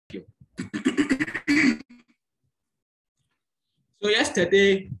So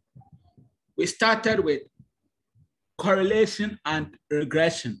yesterday, we started with correlation and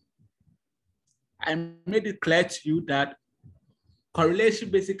regression. I made it clear to you that correlation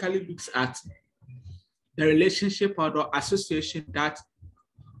basically looks at the relationship or the association that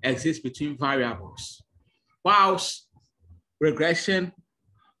exists between variables, whilst regression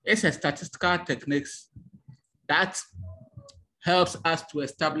is a statistical technique that helps us to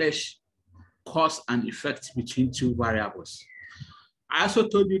establish cause and effect between two variables. I also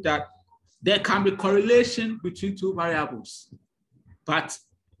told you that there can be correlation between two variables, but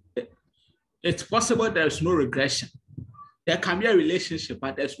it's possible there's no regression. There can be a relationship,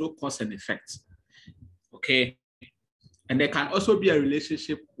 but there's no cause and effect. Okay. And there can also be a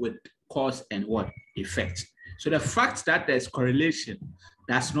relationship with cause and what? Effect. So the fact that there's correlation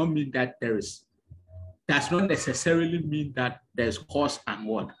does not mean that does not necessarily mean that there's cause and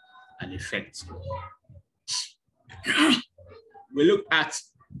what? An effect. We look at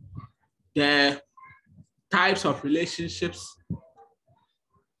the types of relationships.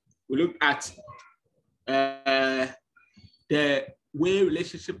 We look at the way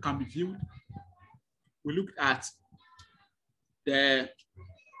relationship can be viewed. We looked at the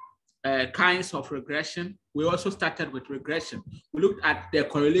kinds of regression. We also started with regression. We looked at the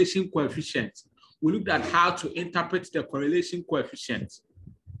correlation coefficient. We looked at how to interpret the correlation coefficient.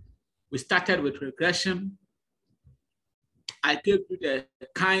 We started with regression. I gave you the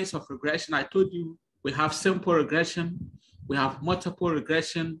kinds of regression. I told you we have simple regression, we have multiple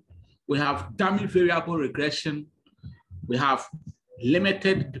regression, we have dummy variable regression, we have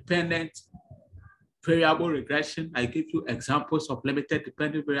limited dependent variable regression. I give you examples of limited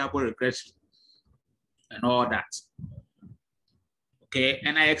dependent variable regression and all that. Okay,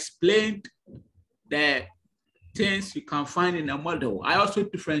 and I explained the things you can find in a model. I also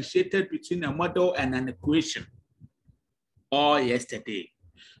differentiated between a model and an equation all yesterday.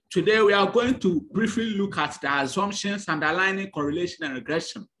 Today, we are going to briefly look at the assumptions underlying correlation and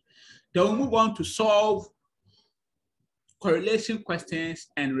regression. Then we'll move on to solve correlation questions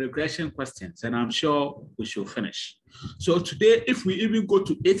and regression questions, and I'm sure we should finish. So today, if we even go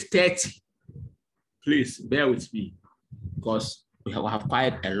to 8:30, please bear with me because we have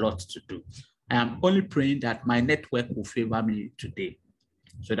quite a lot to do. I am only praying that my network will favor me today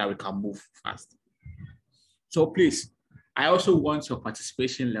so that we can move fast. So please, I also want your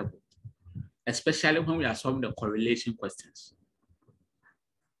participation level, especially when we are solving the correlation questions.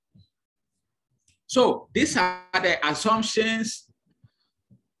 So these are the assumptions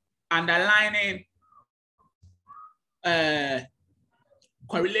underlining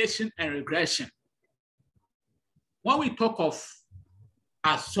correlation and regression. When we talk of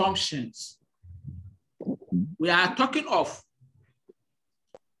assumptions, we are talking of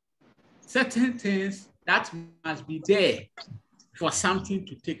certain things that must be there for something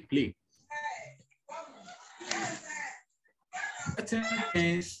to take place. Certain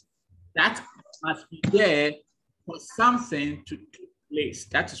things that must be there for something to take place.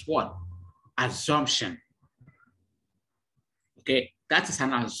 That is what? Assumption. Okay, that is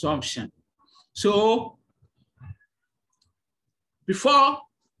an assumption. So before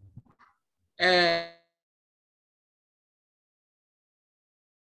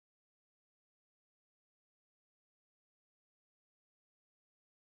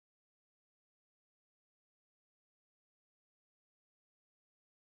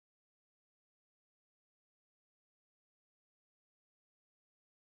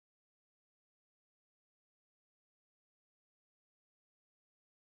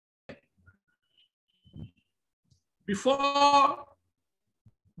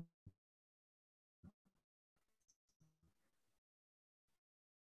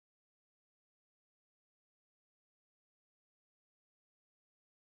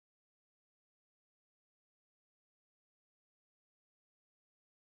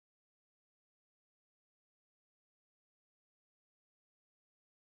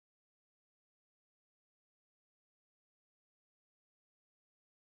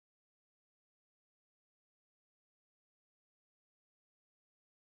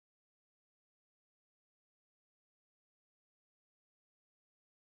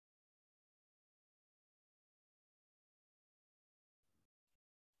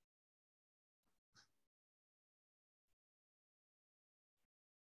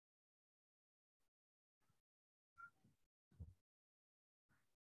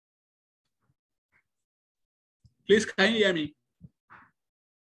please, can you hear me?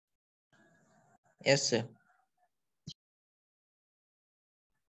 Yes, sir.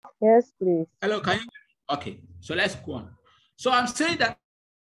 Yes, please. Hello, can you? Okay, so let's go on. So I'm saying that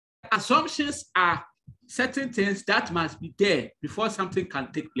assumptions are certain things that must be there before something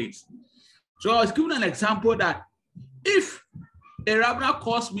can take place. So I was given an example that if a rabbi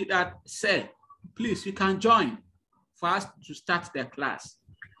calls me that, say, please, you can join for us to start the class.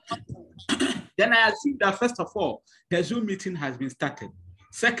 Then I assume that first of all, the Zoom meeting has been started.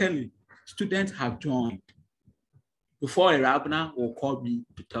 Secondly, students have joined before a rabbi will call me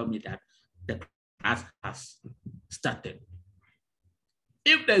to tell me that the class has started.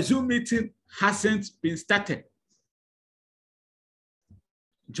 If the Zoom meeting hasn't been started,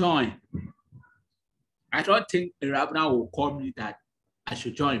 join. I don't think a rabbi will call me that I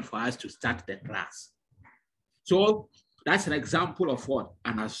should join for us to start the class. So that's an example of what?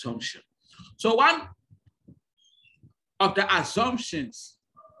 An assumption. So one of the assumptions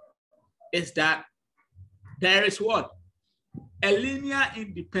is that there is what? A linear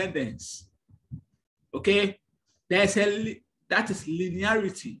independence. Okay? There's that is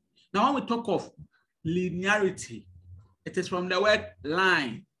linearity. Now, when we talk of linearity, it is from the word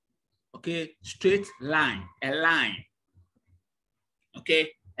line. Okay? Straight line, a line.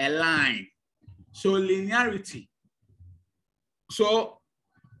 Okay? A line. So linearity. So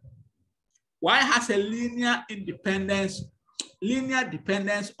Y has a linear dependence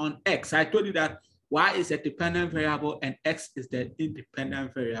on X. I told you that Y is a dependent variable and X is the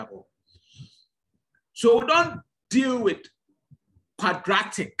independent variable. So we don't deal with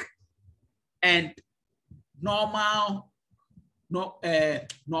quadratic and normality.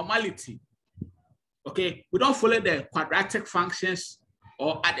 Okay, we don't follow the quadratic functions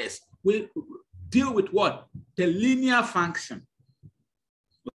or others. We deal with what? The linear function.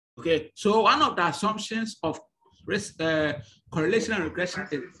 Okay, so one of the assumptions of correlation and regression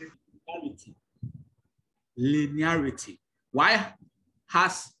is linearity. Linearity. Y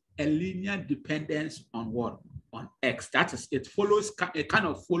has a linear dependence on what? On X. That is, it kind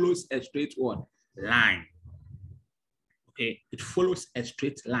of follows a straight what? Line. Okay, it follows a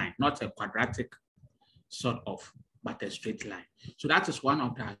straight line, not a quadratic sort of, but a straight line. So that is one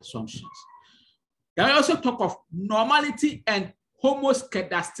of the assumptions. Then we also talk of normality and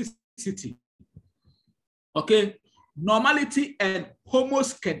homoscedasticity. Okay, normality and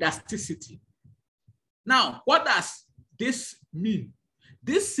homoscedasticity. Now, what does this mean?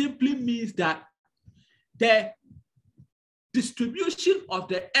 This simply means that the distribution of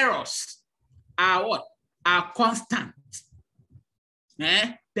the errors are what? Are constant.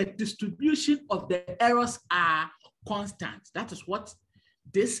 The distribution of the errors are constant. That is what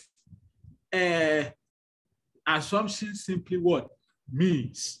this assumption simply what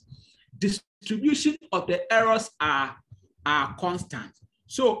means. Distribution of the errors are constant.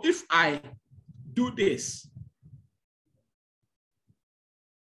 So if I do this,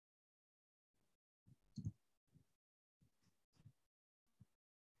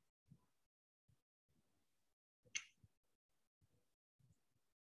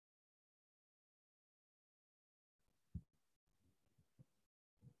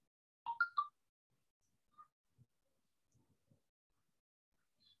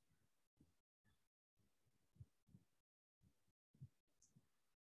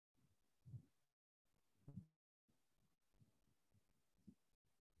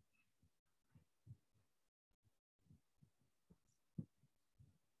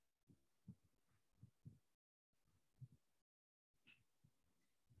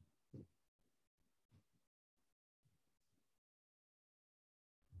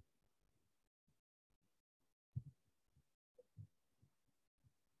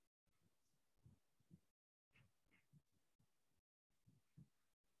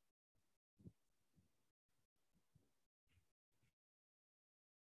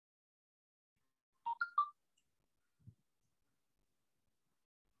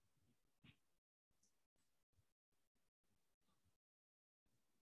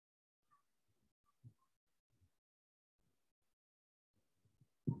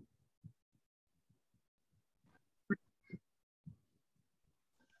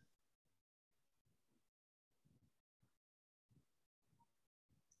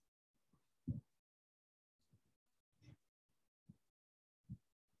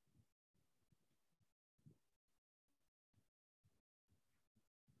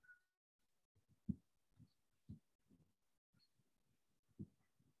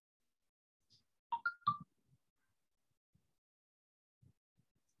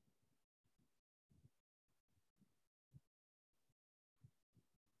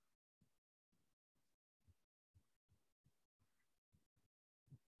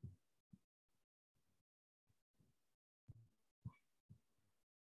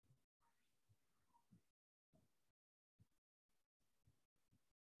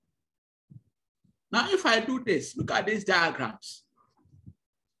 Now, if I do this, look at these diagrams.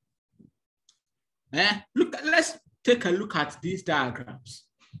 Let's take a look at these diagrams.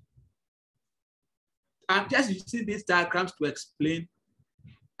 I'm just using these diagrams to explain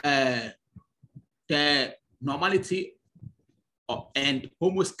the normality and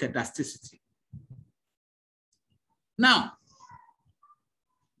homoscedasticity. Now,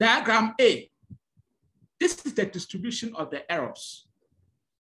 diagram A, this is the distribution of the errors.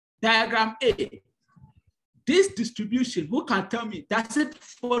 Diagram A, this distribution, who can tell me, does it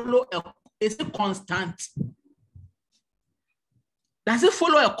follow is it constant? Does it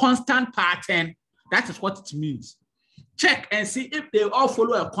follow a constant pattern? That is what it means. Check and see if they all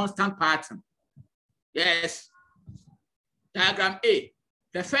follow a constant pattern. Yes. Diagram A,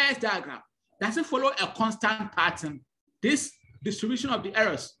 the first diagram, does it follow a constant pattern? This distribution of the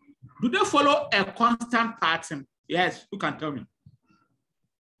errors, do they follow a constant pattern? Yes, who can tell me?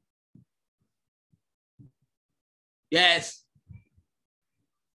 Yes.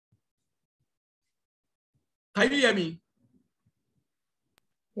 Can you hear me?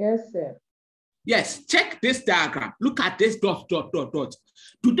 Yes, sir. Yes, check this diagram. Look at this dot, dot, dot, dot.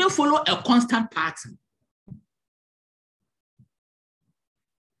 Do they follow a constant pattern?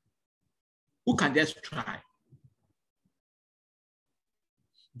 Who can just try?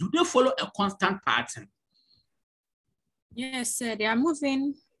 Do they follow a constant pattern? Yes, sir. They are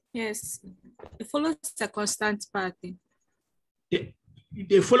moving. Yes. It follows a constant pattern.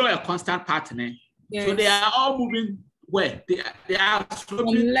 They follow a constant pattern. Eh? Yes. So they are all moving where? They are from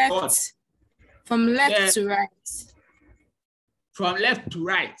left to right. From left to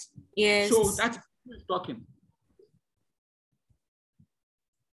right. Yes. So that's who is talking.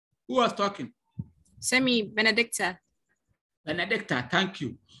 Who was talking? Semi Benedicta. Benedicta, thank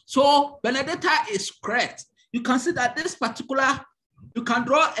you. So Benedicta is correct. You can see that this particular, you can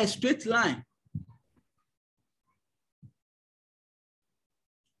draw a straight line.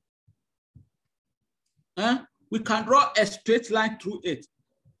 We can draw a straight line through it.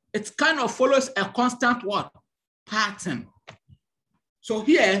 It kind of follows a constant what? Pattern. So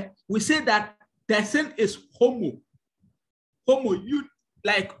here we say that the thing is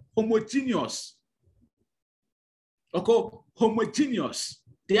like homogeneous. Okay, homogeneous.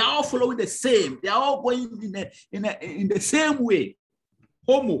 They are all following the same. They are all going in the same way.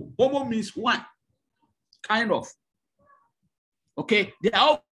 Homo means one, kind of. Okay, they are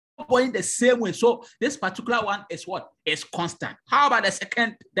all going the same way. So this particular one is what? Is constant. How about the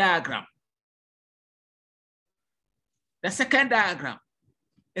second diagram? The second diagram,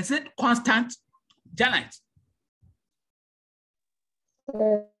 is it constant, Janet?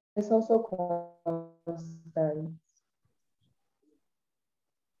 It's also constant.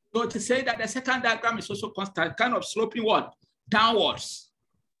 So to say that the second diagram is also constant, kind of sloping what? Downwards.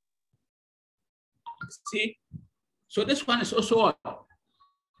 See? So this one is also what?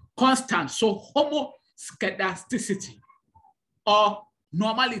 Constant. So homoscedasticity or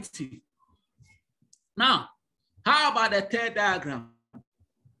normality. Now, how about the third diagram?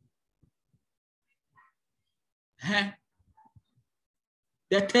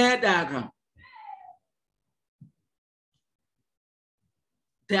 The third diagram.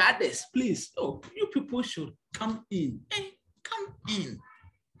 The others, please. Oh, you people should come in. Hey, come in.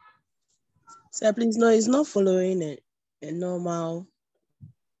 Sir, please, no, it's not following a normal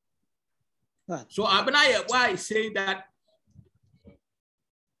path. So Abinaya, why I say that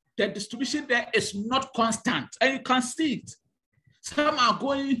the distribution there is not constant, and you can see it. Some are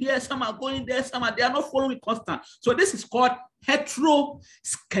going here, some are going there, they are not following constant. So this is called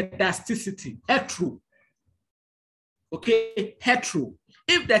heteroscedasticity. Hetero. Okay, hetero.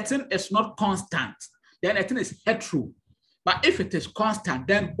 If the thing is not constant, then the thing is hetero. But if it is constant,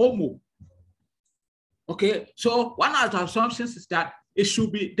 then homo. Okay, so one of the assumptions is that it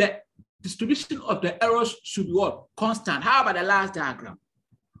should be the distribution of the errors should be what? Constant. How about the last diagram?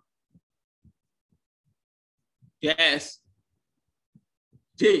 Yes.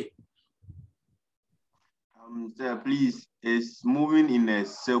 J. Sir, please, it's moving in a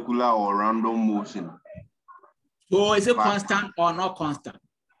circular or random motion. So is it constant or not constant?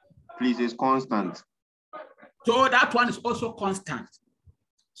 Please, it's constant. So that one is also constant.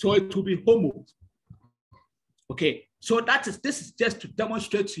 So it will be homo. Okay, so this is just to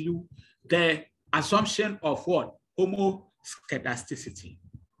demonstrate to you the assumption of what? Homoscedasticity.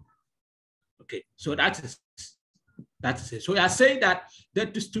 Okay, so that is it. So we are saying that the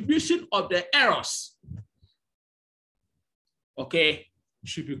distribution of the errors, okay,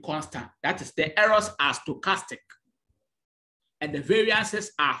 should be constant. That is, the errors are stochastic and the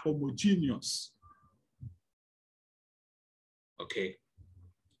variances are homogeneous. Okay,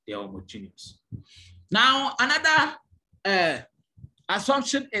 They are homogeneous. Now, another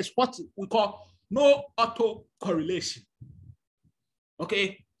assumption is what we call no autocorrelation.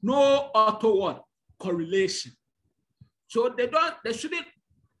 Okay, no auto what? Correlation. So the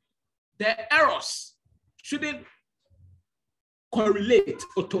errors shouldn't correlate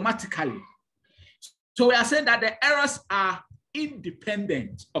automatically. So we are saying that the errors are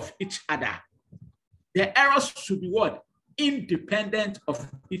independent of each other. The errors should be what? Independent of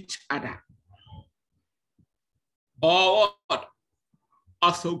each other. Or what?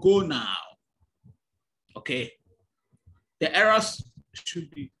 Orthogonal. Okay. The errors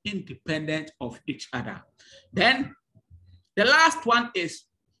should be independent of each other. Then the last one is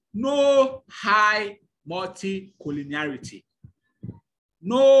no high multicollinearity.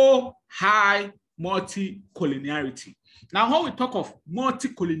 No high multicollinearity. Now, when we talk of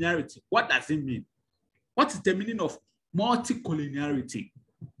multicollinearity, what does it mean? What is the meaning of multicollinearity?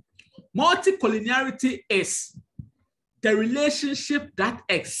 Multicollinearity is the relationship that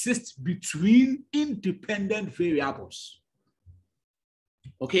exists between independent variables.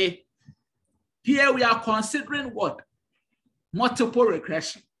 Okay, here we are considering what? Multiple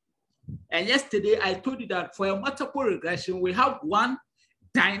regression. And yesterday I told you that for a multiple regression, we have one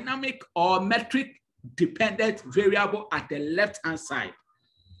dynamic or metric dependent variable at the left-hand side.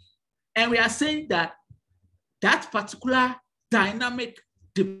 And we are saying that that particular dynamic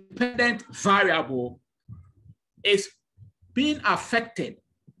dependent variable is being affected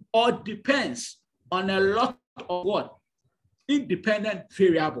or depends on a lot of what? Independent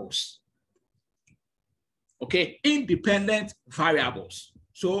variables. Okay, independent variables.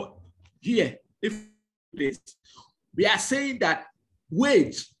 So here, if this, we are saying that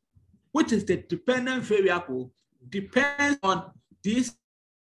wage, which is the dependent variable, depends on this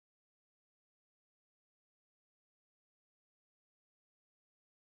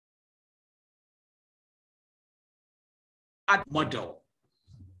model.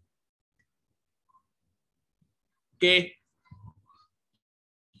 Okay.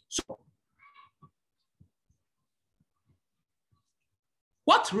 So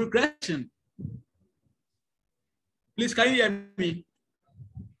what regression? Please, can you hear me?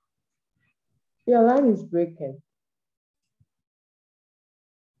 Your line is breaking.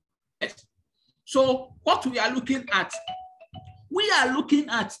 Yes. So what we are looking at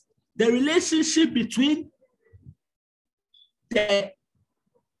the relationship between the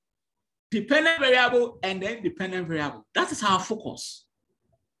dependent variable and the independent variable. That is our focus.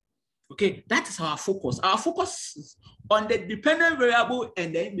 Okay, that is our focus. Our focus is on the dependent variable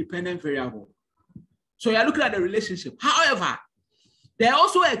and the independent variable. So you are looking at the relationship. However, there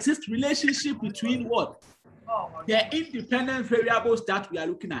also exists relationship between what? The independent variables that we are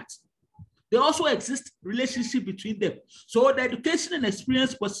looking at. There also exist relationship between them. So the education and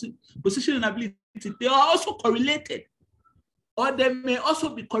experience, position and ability, they are also correlated. Or they may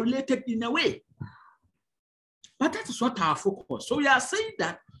also be correlated in a way. But that is what our focus. So we are saying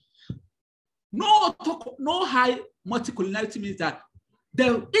that no high multicollinearity means that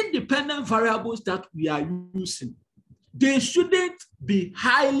the independent variables that we are using, they shouldn't be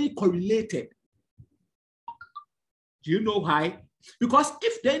highly correlated. Do you know why? Because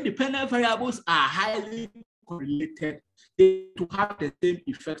if the independent variables are highly correlated, they to have the same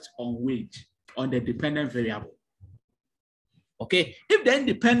effect on wage, on the dependent variable. Okay, if the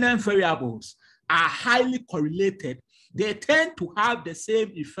independent variables are highly correlated, they tend to have the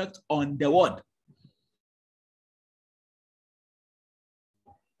same effect on the what?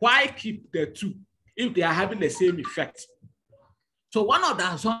 Why keep the two if they are having the same effect? So one of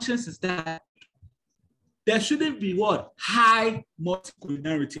the assumptions is that there shouldn't be what? High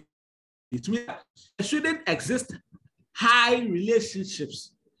multicollinearity. It means there shouldn't exist high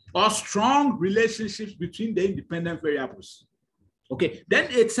relationships or strong relationships between the independent variables. Okay, then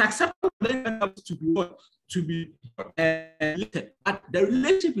it's acceptable to be what? To be related. But the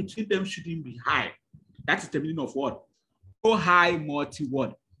relationship between them shouldn't be high. That is the meaning of what? No high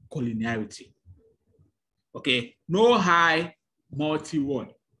multi-word collinearity. Okay, no high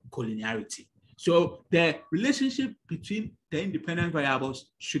multi-word collinearity. So the relationship between the independent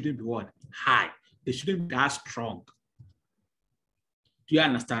variables shouldn't be what? High. They shouldn't be that strong. Do you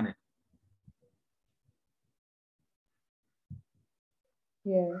understand it?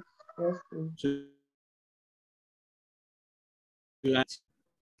 Yeah, yes, please.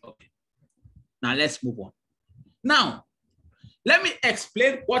 Okay. Now let's move on. Now, let me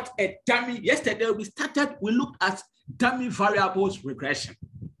explain what a dummy. Yesterday we looked at dummy variables regression.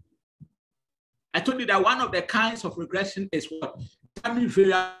 I told you that one of the kinds of regression is what? Dummy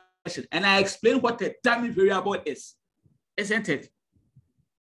variation. And I explained what a dummy variable is, isn't it?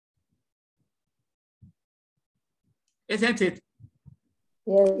 isn't it?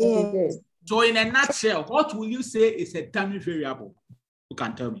 Yes, you Yeah. did. So in a nutshell, what will you say is a dummy variable? You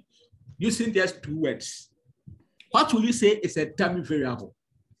can tell me. Using just 2 words. What will you say is a dummy variable?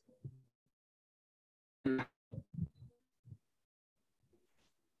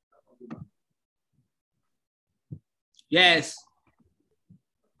 Yes.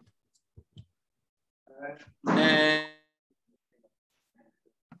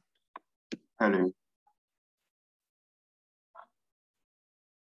 Hello.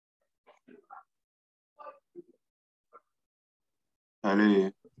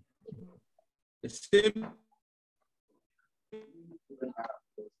 Hello. The same.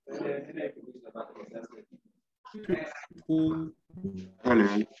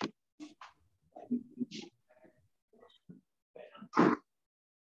 Hello.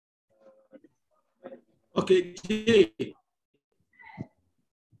 Okay. Jay.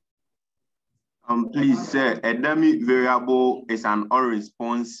 Please, sir, a dummy variable is an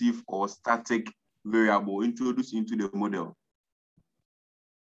unresponsive or static variable introduced into the model.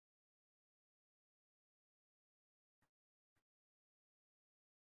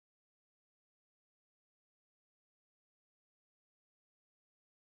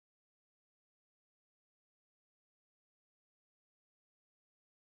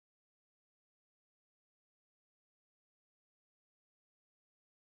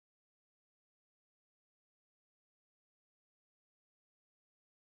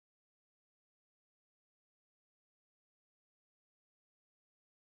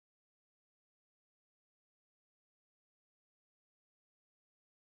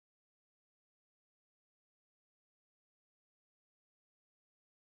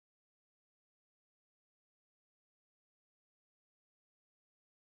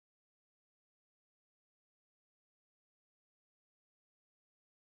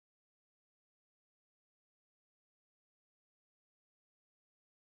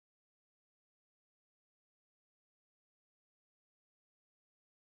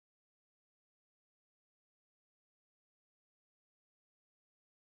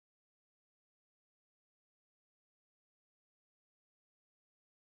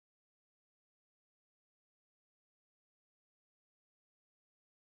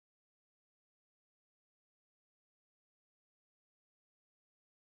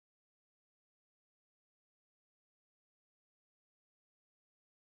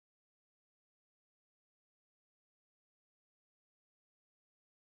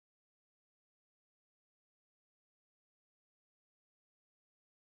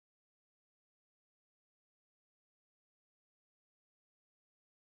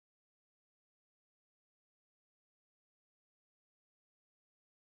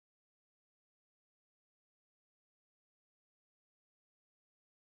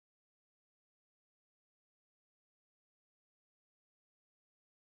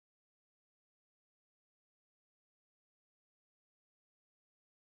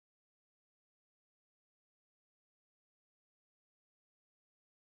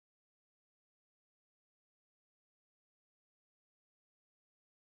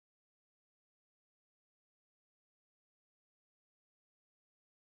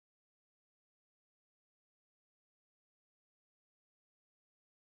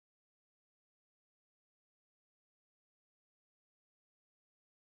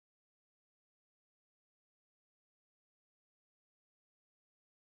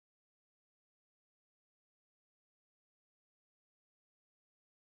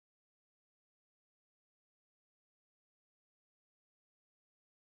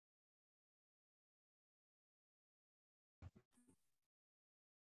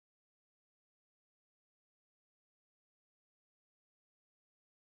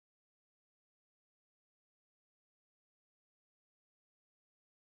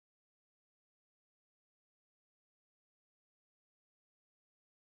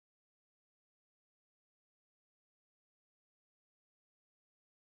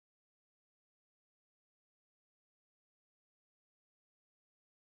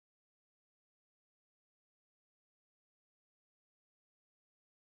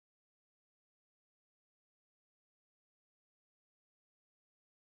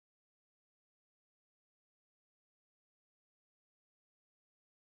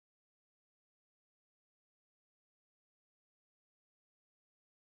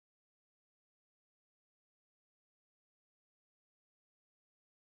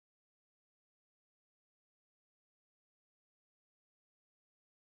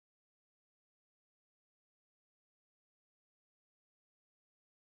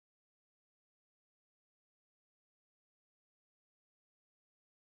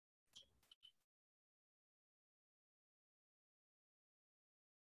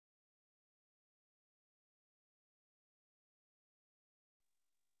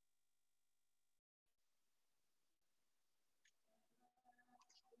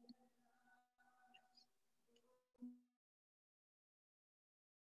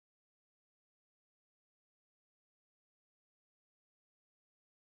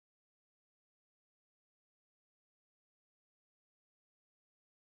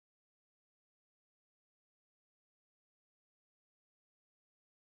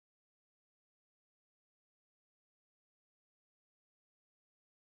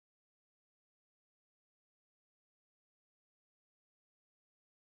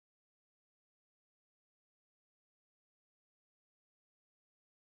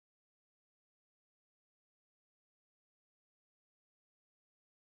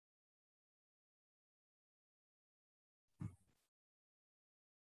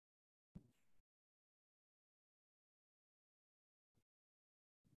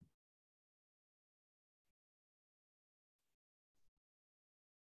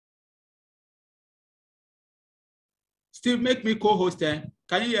 Steve, make me co-host there.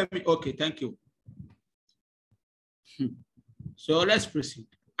 Can you hear me? Okay, thank you. So let's proceed.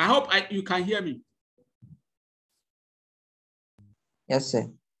 I hope you can hear me. Yes, sir.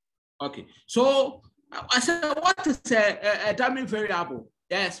 Okay, so I said, what is a dummy variable?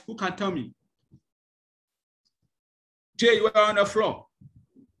 Yes, who can tell me? Jay, you are on the floor.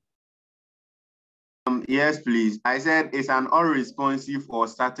 Yes, please. I said it's an unresponsive or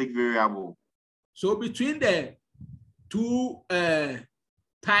static variable. So between the two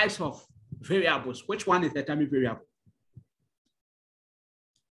types of variables, which one is the dummy variable?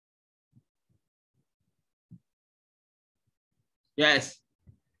 Yes.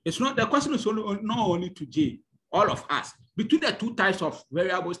 It's not, the question is not only to Jay, all of us. Between the two types of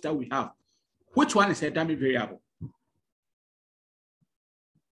variables that we have, which one is a dummy variable?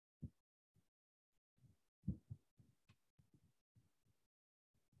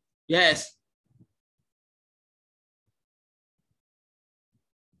 Yes.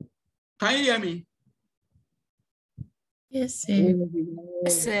 Can you hear me? Yes, sir.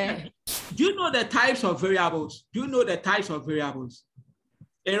 Yes, sir. Do you know the types of variables? Do you know the types of variables?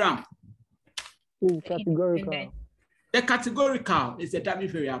 Aram. Categorical. The categorical is a dummy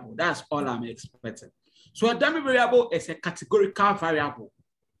variable. That's all I'm expecting. So a dummy variable is a categorical variable.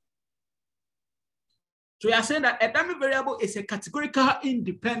 So we are saying that a dummy variable is a categorical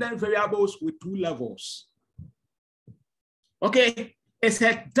independent variables with two levels. Okay, it's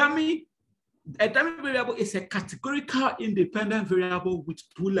a dummy variable is a categorical independent variable with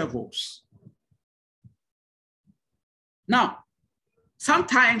two levels. Now,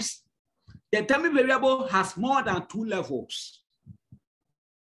 sometimes the dummy variable has more than two levels.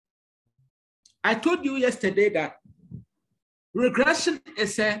 I told you yesterday that regression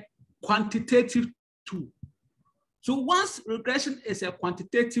is a quantitative tool. So once regression is a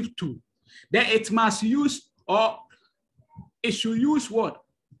quantitative tool, then it must use, or it should use what?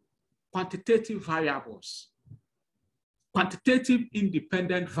 Quantitative variables, quantitative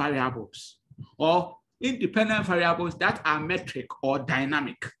independent variables, or independent variables that are metric or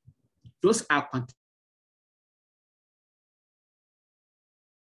dynamic. Those are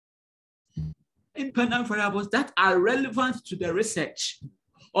independent variables that are relevant to the research,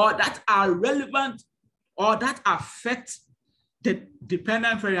 or that are relevant or that affect the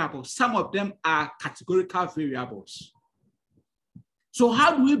dependent variables. Some of them are categorical variables. So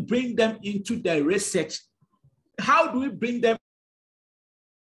how do we bring them into the research? How do we bring them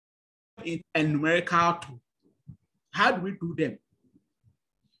in a numerical tool? How do we do them?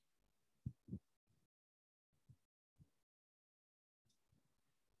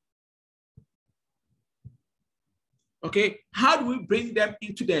 Okay, how do we bring them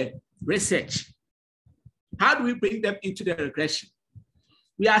into the research? How do we bring them into the regression?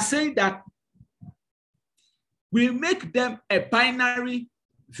 We are saying that we make them a binary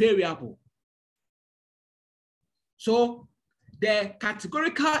variable. So the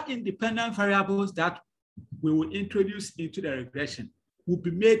categorical independent variables that we will introduce into the regression will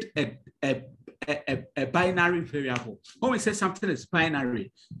be made a binary variable. When we say something is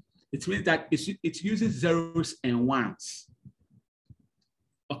binary, it means that it uses zeros and ones.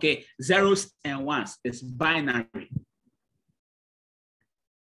 Okay, zeros and ones is binary.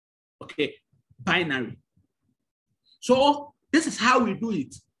 Okay, binary. So this is how we do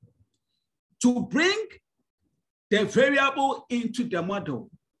it. To bring the variable into the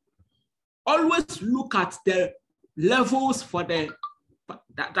model, always look at the levels for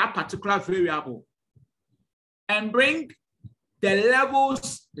that particular variable and bring the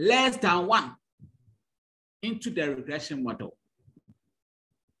levels less than 1 into the regression model.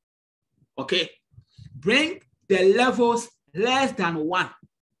 Okay, bring the levels less than 1.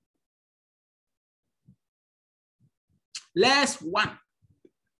 Less 1,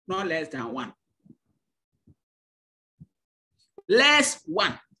 not less than 1. Less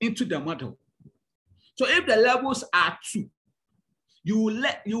 1 into the model. So if the levels are 2, you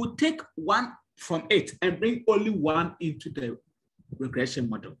will take 1 from it and bring only 1 into the regression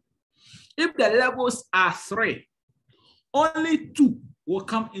model. If the levels are 3, only 2 will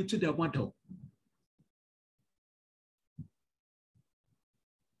come into the model.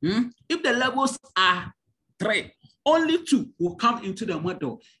 If the levels are 3, only 2 will come into the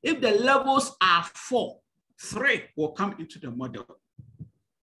model. If the levels are 4, 3 will come into the model.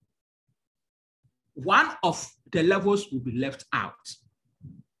 1 of the levels will be left out.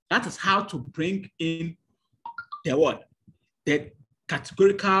 That is how to bring in the what? The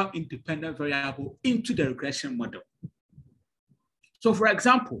categorical independent variable into the regression model. So for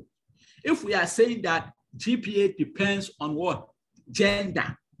example, if we are saying that GPA depends on what?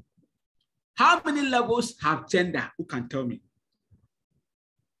 Gender. How many levels have gender? Who can tell me?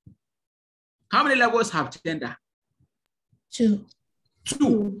 How many levels have gender? 2.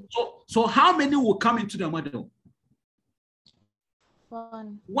 2. So how many will come into the model?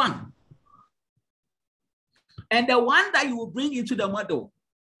 1. 1. And the one that you will bring into the model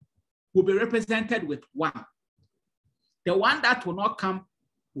will be represented with 1. The one that will not come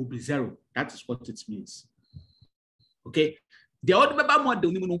will be 0. That is what it means. Okay. The other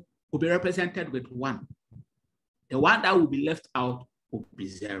model will be represented with 1. The one that will be left out will be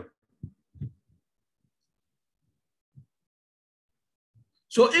 0.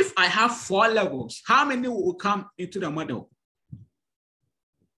 So if I have 4 levels, how many will come into the model?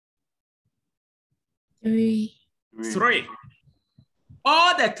 3. 3.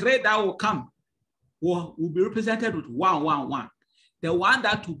 All the 3 that will come will be represented with 1, 1, 1. The one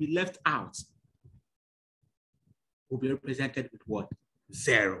that will be left out will be represented with what?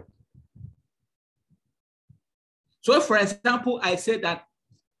 0. So for example, I say that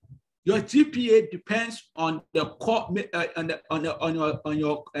your GPA depends on the on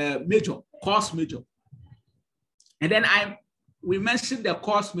your major, course major. And then we mentioned the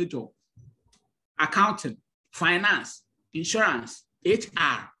course major: accounting, finance, insurance,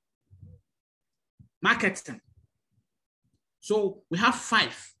 HR, marketing. So we have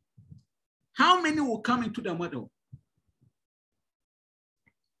 5. How many will come into the model?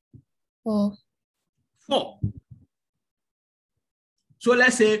 4. 4. So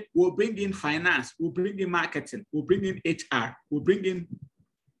let's say we'll bring in finance, we'll bring in marketing, we'll bring in HR, we'll bring in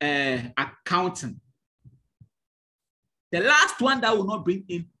accounting. The last one that will not bring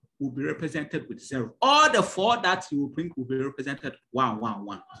in will be represented with 0. All the 4 that you will bring will be represented with 1, 1,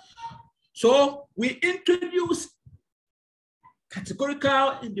 1. So we introduce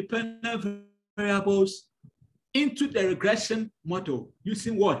categorical independent variables into the regression model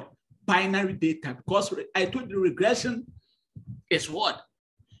using what? Binary data. Because I told you regression is what?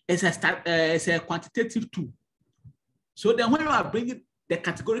 It's a quantitative tool. So then when you are bringing the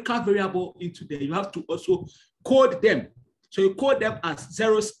categorical variable into there, you have to also code them. So you code them as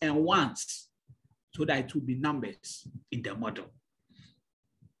 0s and 1s so that it will be numbers in the model.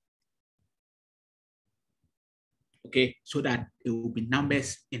 Okay, so that it will be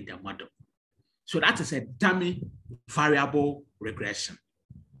numbers in the model. So that is a dummy variable regression.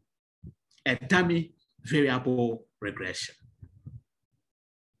 A dummy variable regression.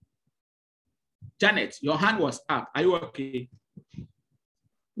 Janet, your hand was up. Are you okay?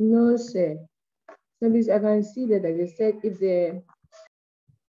 No, sir. So please, I can see that, like I said, if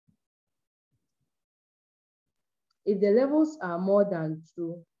the levels are more than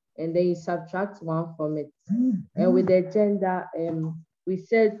 2, and then you subtract 1 from it, and with the gender, we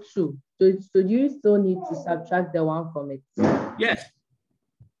said 2. So do you still need to subtract the 1 from it? Yes.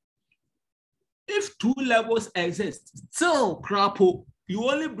 If 2 levels exist, still, crapo, you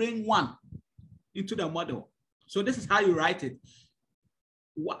only bring 1 into the model. So this is how you write it.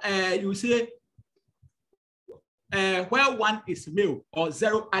 You say where 1 is male or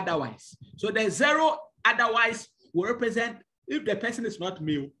 0 otherwise. So the 0 otherwise will represent, if the person is not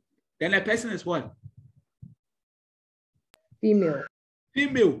male, then the person is what? Female.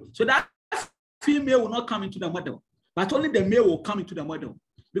 Female. So that female will not come into the model, but only the male will come into the model.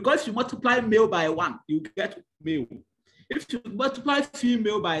 Because you multiply male by 1, you get male. If you multiply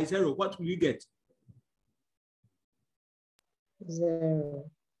female by 0, what will you get? 0.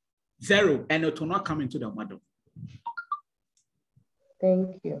 0, and it will not come into the model.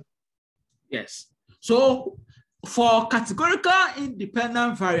 Thank you. Yes. So for categorical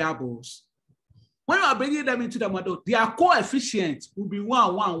independent variables, when you are bringing them into the model, their coefficient will be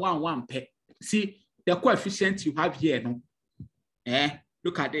 1, 1, 1, 1 per. See the coefficient you have here, no?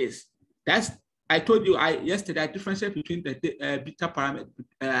 Look at this. I told you yesterday I differentiated between the beta parameter.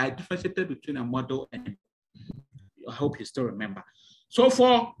 I differentiated between a model and I hope you still remember. So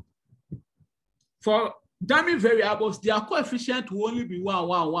for dummy variables, their coefficient will only be 1,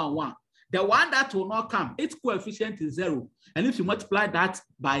 1, 1, 1. The one that will not come, its coefficient is 0. And if you multiply that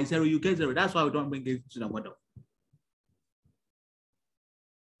by 0, you get 0. That's why we don't bring it to the model.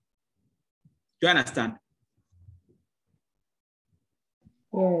 Do you understand?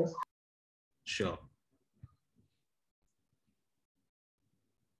 Yes. Sure.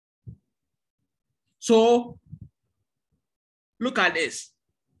 So look at this.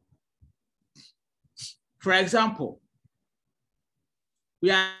 For example,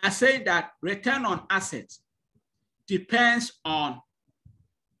 we are saying that return on assets depends on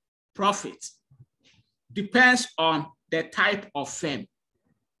profit, depends on the type of firm,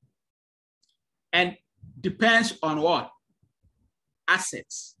 and depends on what?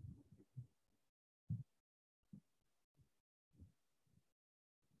 Assets.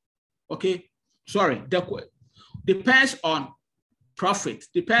 Okay, sorry, depends on profit,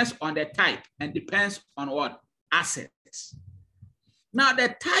 depends on the type, and depends on what? Assets. Now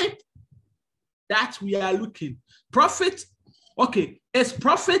the type that we are looking, profit, okay, is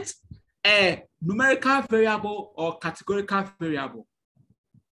profit a numerical variable or categorical variable?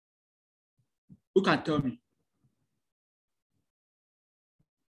 Who can tell me?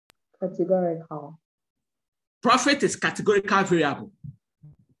 Categorical. Profit is categorical variable.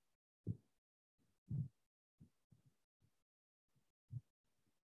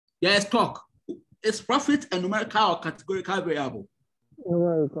 Yes, talk. Is profit a numerical or categorical variable?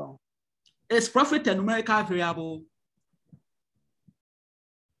 Numerical. Is profit a numerical variable?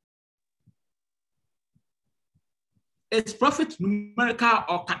 Is profit numerical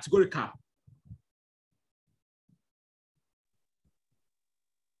or categorical?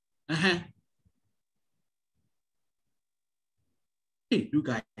 Hey, you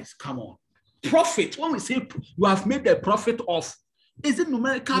guys, come on. Profit, when we say you have made the profit of, is it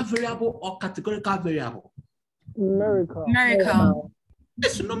numerical variable or categorical variable? Numerical. Numerical.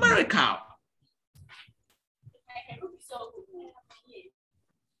 It's numerical.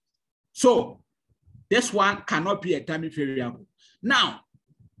 So this one cannot be a dummy variable. Now,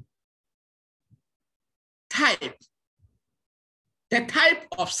 type. The type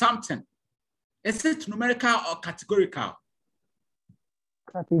of something, is it numerical or categorical?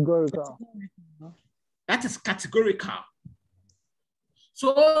 Categorical. That is categorical.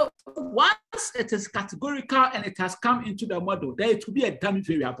 So once it is categorical and it has come into the model, then it will be a dummy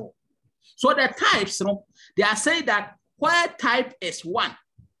variable. So the types, they are saying that where type is 1,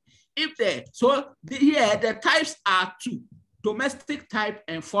 if there, so here the types are 2, domestic type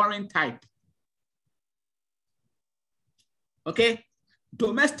and foreign type. Okay,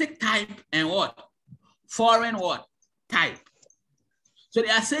 domestic type and what? Foreign what? Type. So they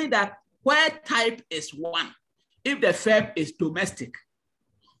are saying that where type is 1, if the firm is domestic,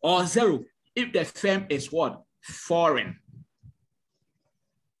 or 0, if the firm is what? Foreign.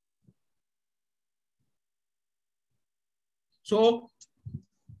 So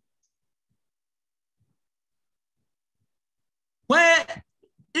where,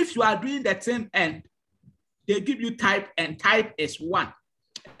 if you are doing the same end, they give you type and type is 1,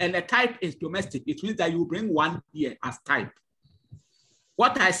 and the type is domestic, it means that you bring 1 here as type.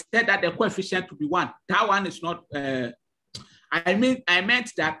 What I said that the coefficient to be 1, that one is not, I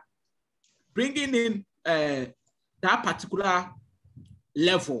meant that bringing in that particular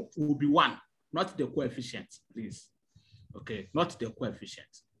level will be 1, not the coefficient, please. Okay, not the coefficient.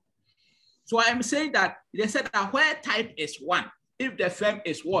 So I'm saying that they said that where type is 1, if the firm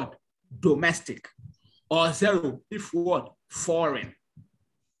is what? Domestic, or 0, if what? Foreign.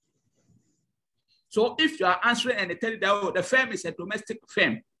 So if you are answering and they tell you that, oh, the firm is a domestic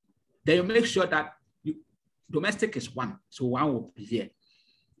firm, then you make sure that domestic is 1, so 1 will be here.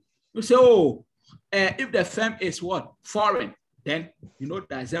 You say, oh, if the firm is what? Foreign, then you know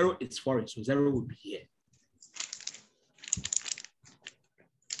that 0 is foreign, so 0 will be here.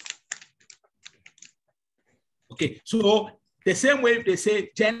 Okay, so the same way they say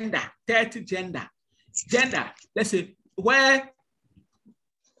gender, 30 gender. Gender, let's say where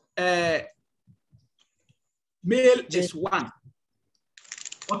male is 1.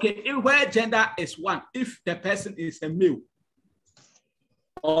 Okay, where gender is 1, if the person is a male,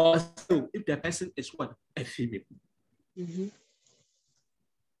 or 0, if the person is what? A female. Mm-hmm.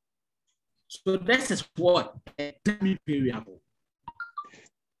 So this is what? A dummy variable.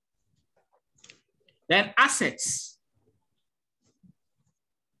 Then assets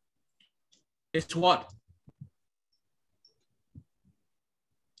is what?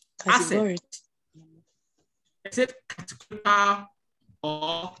 Category. Asset. Is it categorical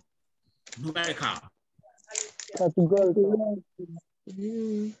or numerical? Categorical.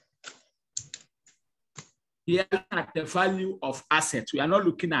 Mm. Here at the value of assets. We are not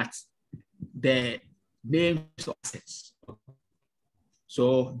looking at the names of assets.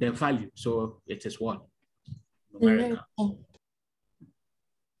 So the value. So it is what? Numerical.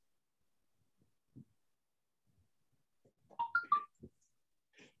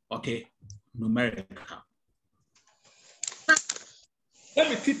 Okay, numerical. Let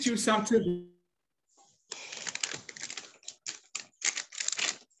me teach you something.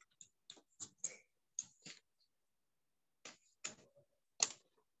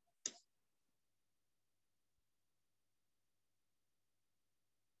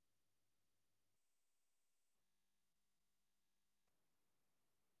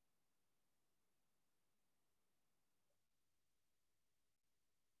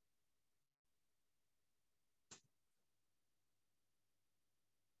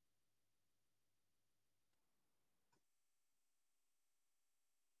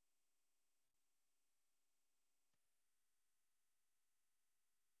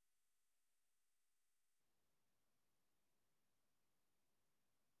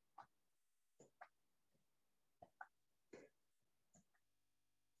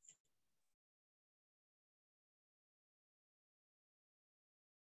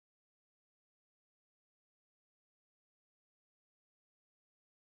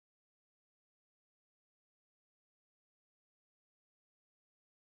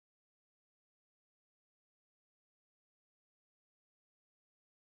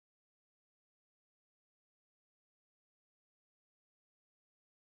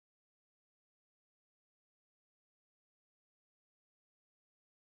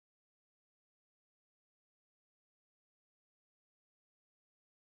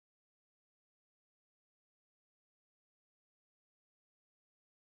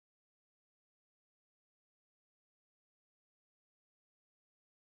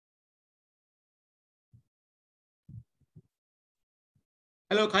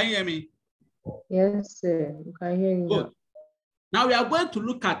 Hello, can you hear me? Yes, sir. You can hear me Good. Now we are going to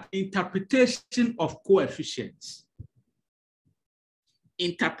look at interpretation of coefficients.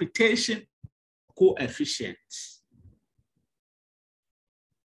 Interpretation coefficients.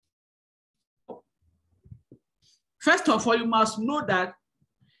 First of all, you must know that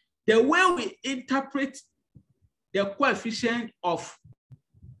the way we interpret the coefficient of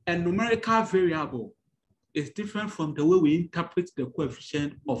a numerical variable is different from the way we interpret the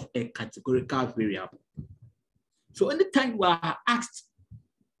coefficient of a categorical variable. So anytime you are asked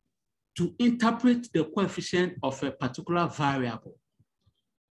to interpret the coefficient of a particular variable,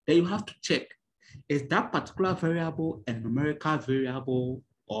 then you have to check, is that particular variable a numerical variable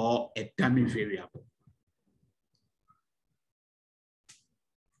or a dummy variable?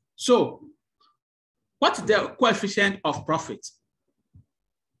 So, what's the coefficient of profit?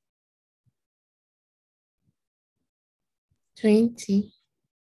 20.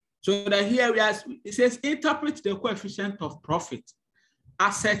 So that here it says interpret the coefficient of profit,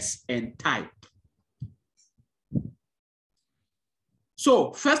 assets, and type.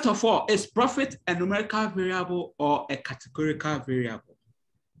 So first of all, is profit a numerical variable or a categorical variable?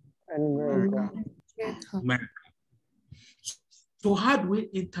 Numerical. Numerical. So how do we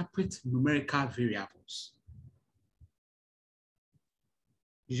interpret numerical variables?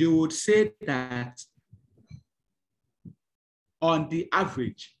 You would say that on the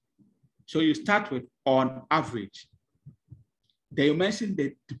average, so you start with on average, then you mention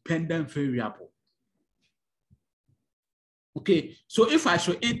the dependent variable. Okay, so if I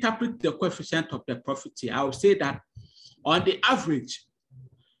should interpret the coefficient of the profit here, I will say that on the average,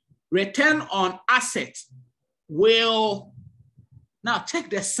 return on assets will, now check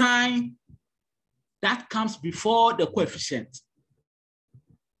the sign that comes before the coefficient.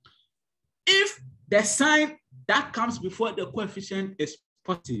 If the sign that comes before the coefficient is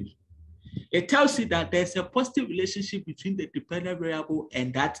positive, it tells you that there's a positive relationship between the dependent variable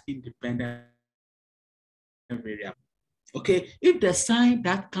and that independent variable. Okay, if the sign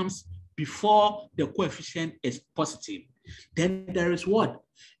that comes before the coefficient is positive, then there is what?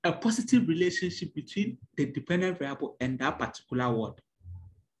 A positive relationship between the dependent variable and that particular what?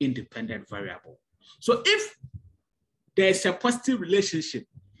 Independent variable. So if there's a positive relationship,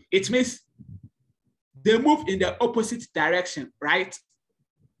 it means they move in the opposite direction, right?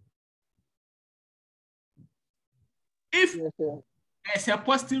 If there's a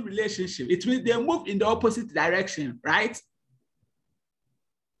positive relationship, it means they move in the opposite direction, right?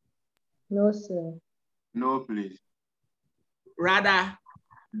 No, sir. No, please. Rather,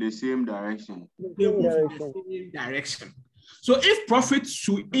 The same direction. they move in the same direction. So if profit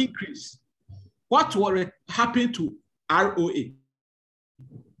should increase, what will happen to ROA? It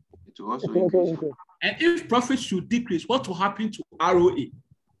will also increase. And if profit should decrease, what will happen to ROA? It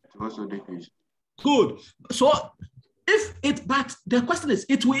will also decrease. Good. So if it, but the question is,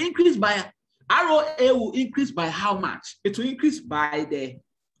 it will increase by, ROA will increase by how much? It will increase by the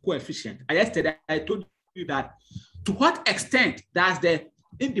coefficient. Yesterday, I told you that to what extent does the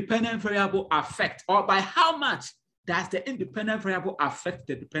independent variable affect, or by how much does the independent variable affect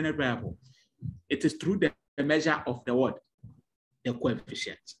the dependent variable? It is through the measure of the what? The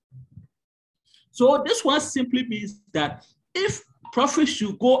coefficient. So this one simply means that if profit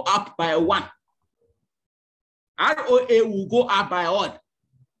should go up by 1, ROA will go up by what?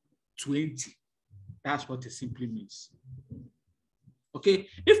 20. That's what it simply means. Okay,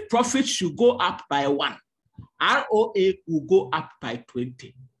 if profit should go up by 1, ROA will go up by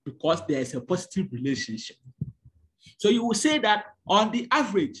 20 because there is a positive relationship. So you will say that on the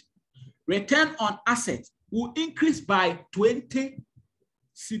average, return on assets will increase by 20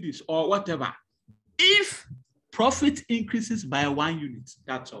 cedis or whatever if profit increases by 1 unit.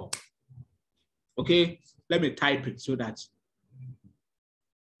 That's all. Okay, let me type it so that.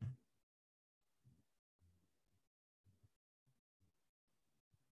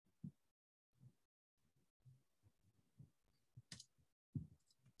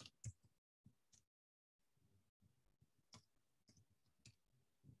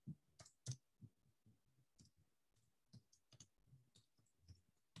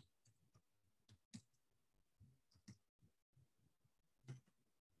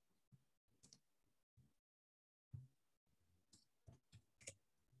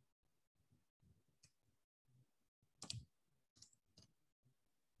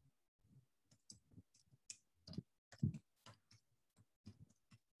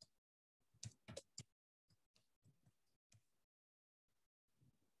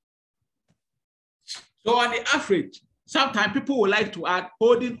 So on the average, sometimes people would like to add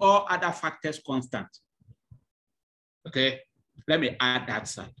holding all other factors constant. Okay, Let me add that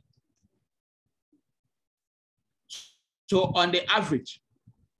side. So on the average,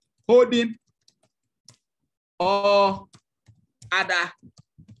 holding all other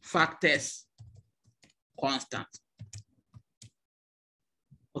factors constant.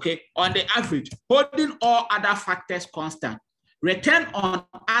 Okay, on the average, holding all other factors constant, return on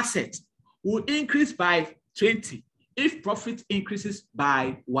assets will increase by 20 if profit increases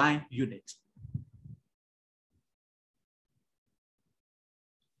by 1 unit.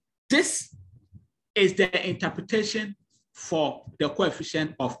 This is the interpretation for the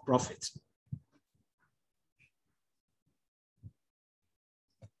coefficient of profit.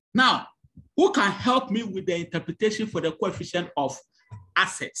 Now, who can help me with the interpretation for the coefficient of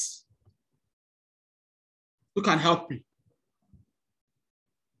assets? Who can help me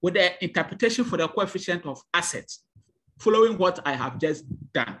with the interpretation for the coefficient of assets, following what I have just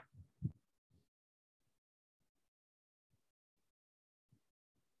done?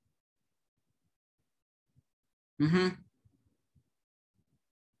 Who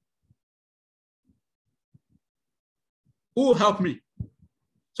will help me?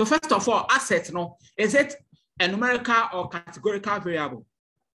 So first of all, assets, no, is it a numerical or categorical variable?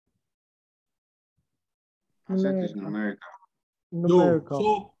 Asset is numerical. Numerical. No.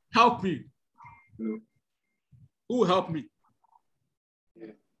 So help me. No. Who will help me?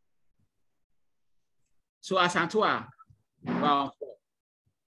 Yeah. So Asantua, wow.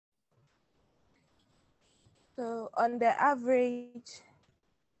 So on the average,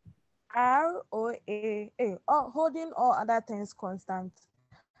 ROA, holding all other things constant.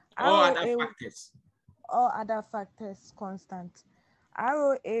 All other factors. All other factors constant.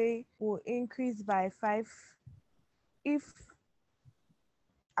 ROA will increase by 5 if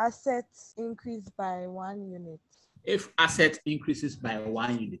assets increase by 1 unit. If asset increases by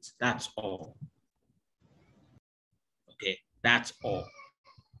 1 unit, that's all. Okay, that's all.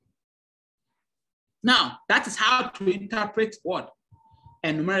 Now, that is how to interpret what?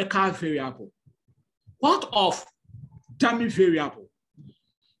 A numerical variable. What of dummy variable?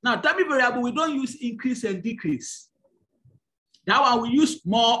 Now, dummy variable, we don't use increase and decrease. That one we use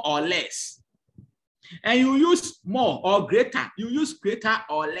more or less. And you use more or greater. You use greater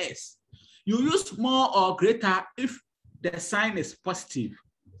or less. You use more or greater if the sign is positive.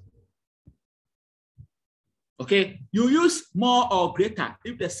 Okay, you use more or greater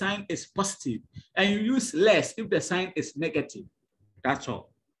if the sign is positive, and you use less if the sign is negative. That's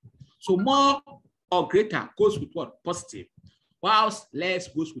all. So more or greater goes with what? Positive, whilst less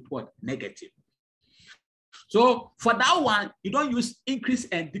goes with what? Negative. So for that one, you don't use increase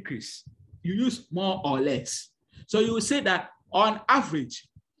and decrease. You use more or less. So you will say that on average,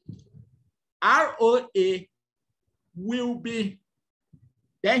 ROA will be,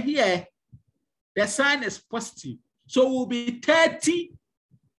 then here, the sign is positive. So will be 30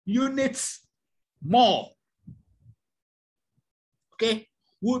 units more. Okay,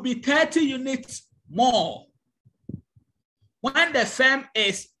 will be 30 units more. When the firm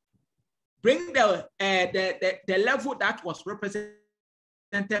is bring the level that was represented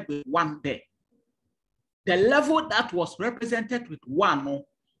with 1 there. The level that was represented with 1,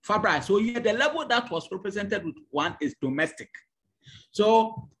 Fabra. So here the level that was represented with 1 is domestic.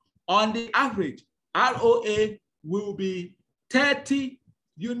 So on the average, ROA will be 30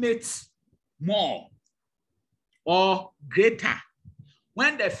 units more or greater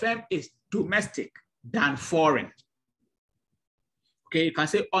when the firm is domestic than foreign. Okay, you can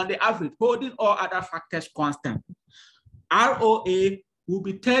say on the average, holding all other factors constant, ROA will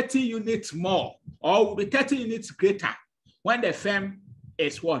be 30 units more or will be 30 units greater when the firm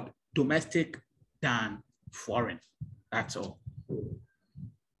is what? Domestic than foreign. That's all.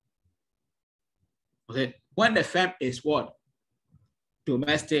 Okay, when the firm is what?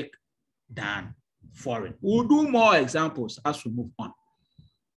 Domestic than foreign. We'll do more examples as we move on.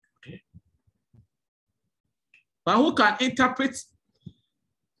 Okay. But who can interpret?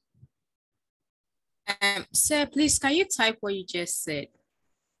 Sir, please, can you type what you just said?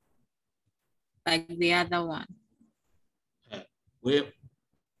 Like the other one.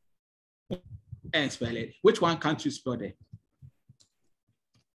 Spell it. Which one can't you spell it?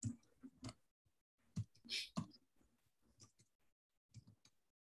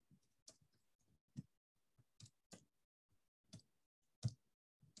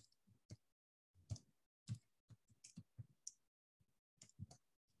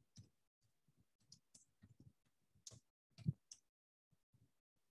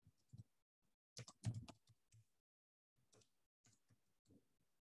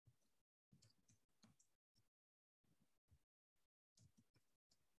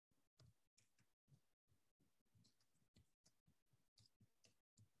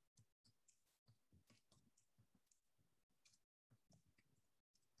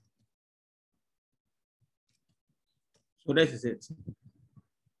 So this is it.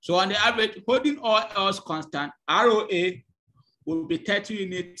 So on the average, holding all else constant, ROA will be 30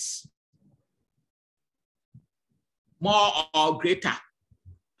 units more or greater.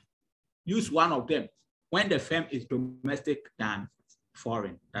 Use one of them when the firm is domestic than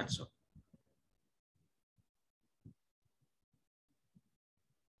foreign, that's all.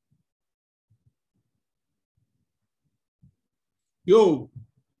 Yo,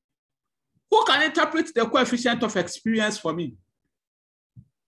 who can interpret the coefficient of experience for me?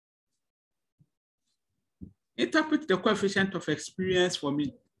 Interpret the coefficient of experience for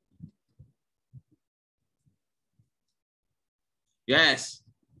me. Yes.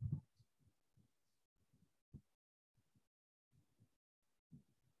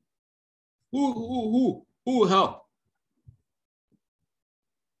 Who will help?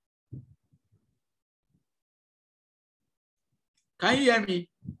 Can you hear me?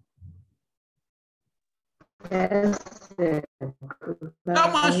 Yes.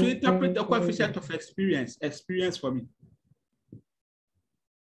 Someone should interpret the coefficient of experience for me.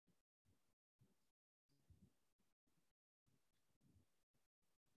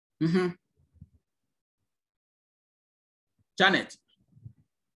 Janet.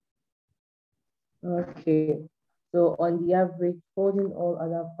 Okay. So on the average, holding all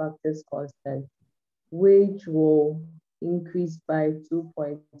other factors constant, wage will increase by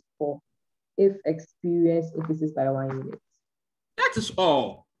 2.4 if experience increases by 1 unit. That is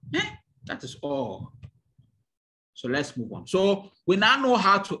all. That is all. So let's move on. So we now know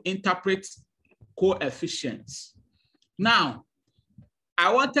how to interpret coefficients. Now,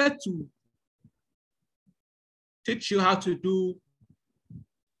 I wanted to teach you how to do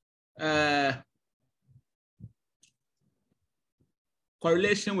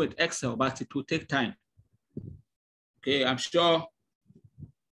correlation with Excel, but it will take time. Okay, I'm sure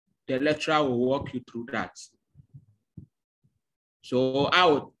the lecturer will walk you through that. So I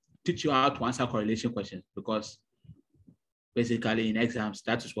will teach you how to answer correlation questions because basically in exams,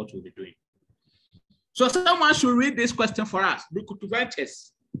 that is what we'll be doing. So someone should read this question for us.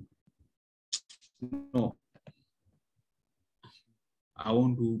 No, I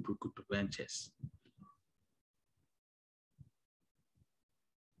won't do Brukutu Ventures.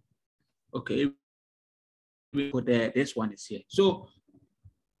 Okay, this one is here. So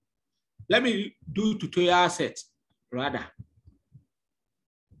let me do tutorial set rather.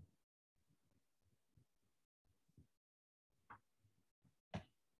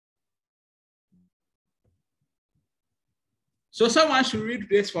 So someone should read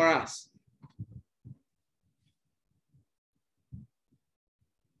this for us.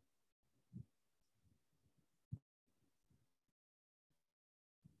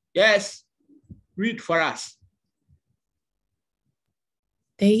 Yes, read for us.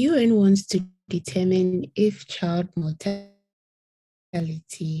 The UN wants to determine if child mortality,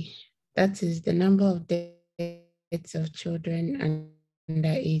 that is the number of deaths of children under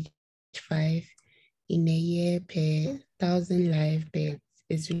age 5 in a year per 1,000 live births,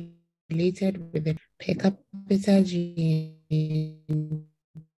 is related with the per capita GNP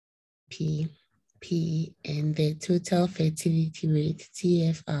and the total fertility rate,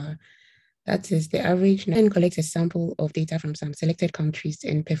 TFR. That is the average. Then collects a sample of data from some selected countries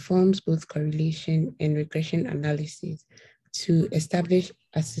and performs both correlation and regression analysis to establish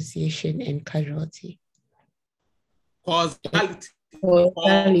association and causality. Causality,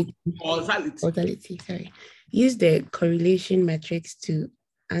 sorry. Use the correlation matrix to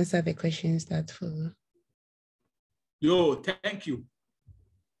answer the questions that follow. Yo, thank you.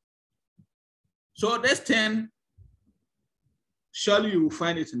 So this thing, surely you will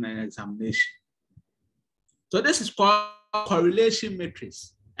find it in an examination. So this is called correlation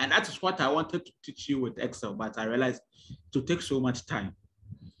matrix. And that is what I wanted to teach you with Excel, but I realized it will take so much time.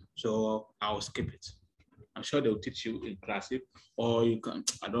 So I'll skip it. I'm sure they'll teach you in class, or you can,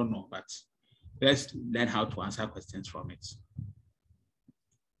 I don't know, but let's learn how to answer questions from it.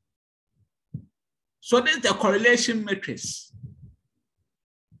 So this is the correlation matrix.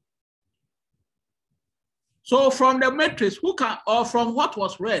 So from the matrix, who can, or from what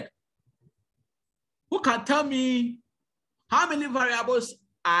was read, who can tell me how many variables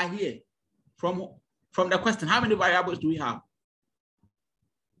are here? From the question, how many variables do we have?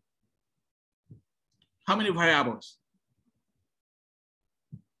 How many variables?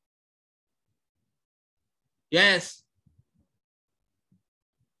 Yes.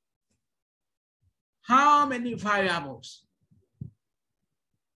 How many variables?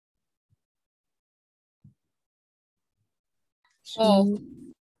 Four.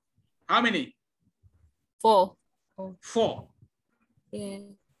 How many? 4. 4. Yeah.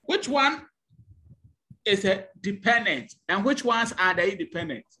 Which one is a dependent. And which ones are the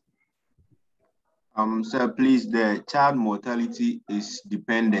independent? Sir, please, the child mortality is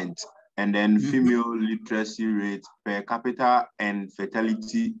dependent, and then female literacy rate, per capita, and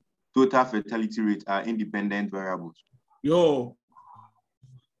fertility, total fertility rate are independent variables. Yo.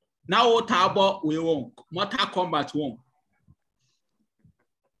 Now what about we won't? Mortal Kombat won't.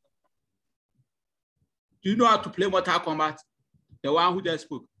 Do you know how to play Mortal Kombat? The one who just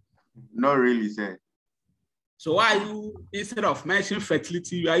spoke. Not really, sir. So why are you, instead of mentioning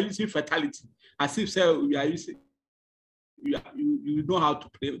fertility, you are using fertility? As if, sir, you are using, you know how to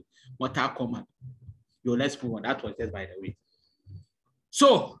play Mortal Kombat. Yo, let's move on. That was just by the way.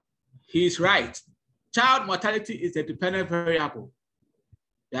 So he's right. Child mortality is the dependent variable.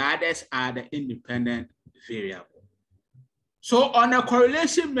 The others are the independent variable. So on a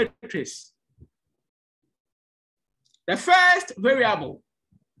correlation matrix, the first variable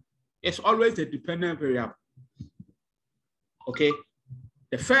is always the dependent variable. Okay?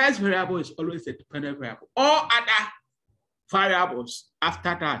 The first variable is always the dependent variable. All other variables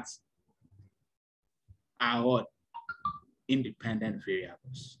after that are what? Independent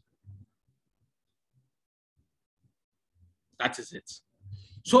variables. That is it.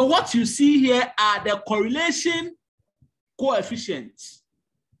 So what you see here are the correlation coefficients.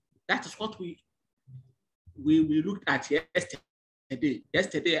 That is what we looked at yesterday.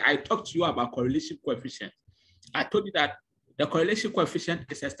 Yesterday, I talked to you about correlation coefficient. I told you that the correlation coefficient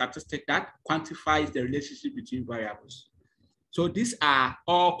is a statistic that quantifies the relationship between variables. So these are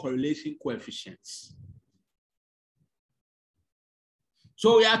all correlation coefficients.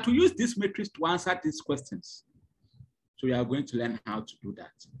 So we are to use this matrix to answer these questions. So we are going to learn how to do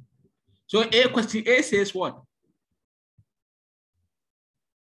that. So question A says what?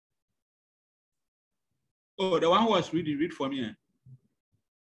 Oh, the one who was reading, read for me.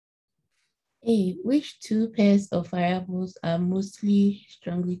 A, which two pairs of variables are mostly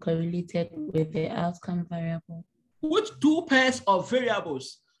strongly correlated with the outcome variable? Which two pairs of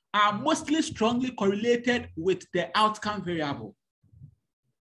variables are mostly strongly correlated with the outcome variable?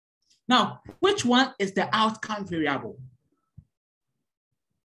 Now, which one is the outcome variable?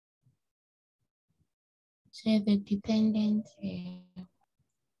 So the dependent variable.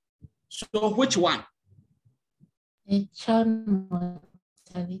 So which one? The child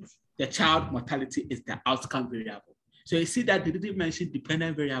mortality. The child mortality is the outcome variable. So you see that they didn't mention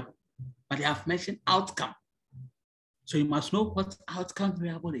dependent variable, but they have mentioned outcome. So you must know what outcome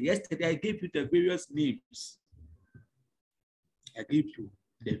variable is. Yesterday, I gave you the various names. I gave you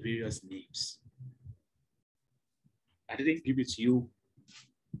the various names. I didn't give it to you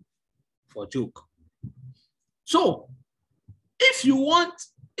for a joke. So if you want,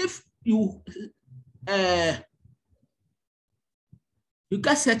 if you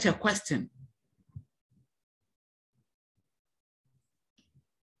get such a question,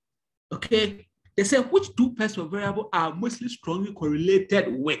 okay, they say which two pairs of variables are mostly strongly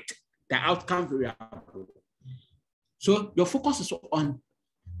correlated with the outcome variable. So your focus is on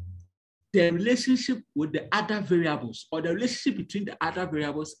the relationship with the other variables, or the relationship between the other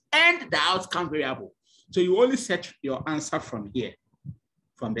variables and the outcome variable. So you only search your answer from here,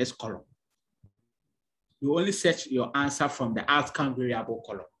 from this column. You only search your answer from the outcome variable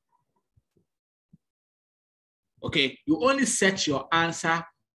column. Okay, you only search your answer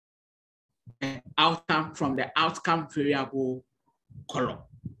outcome from the outcome variable column.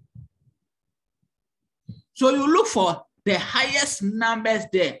 So you look for the highest numbers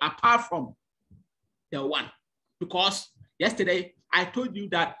there apart from the one, because yesterday I told you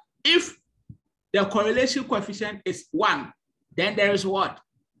that if the correlation coefficient is 1, then there is what?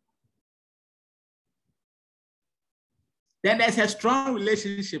 Then there's a strong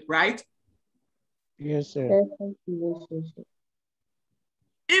relationship, right? Yes, sir. Relationship.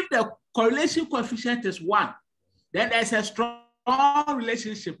 If the correlation coefficient is 1, then there's a strong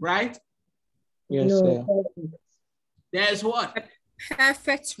relationship, right? Yes, sir. There's what?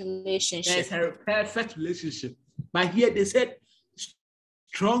 Perfect relationship. There's a perfect relationship. But here they said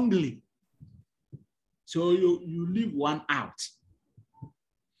strongly. So you leave one out.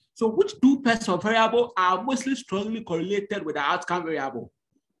 So which two pairs of variables are mostly strongly correlated with the outcome variable?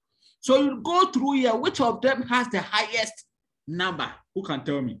 So you go through here, which of them has the highest number? Who can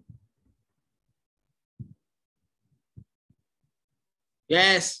tell me?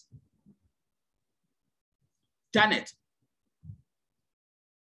 Yes. Janet.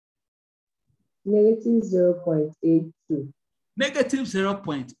 Negative 0.82. Negative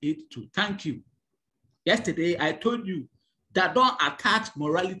 0.82. Thank you. Yesterday, I told you that don't attach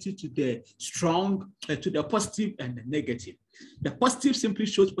morality to the strong, to the positive and the negative. The positive simply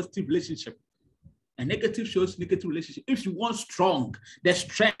shows positive relationship, And negative shows negative relationship. If you want strong, the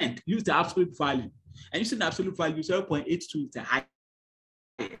strength, use the absolute value. And using the absolute value, 0.82 is the high.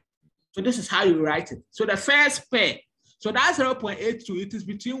 So this is how you write it. So the first pair, so that's 0.82. It is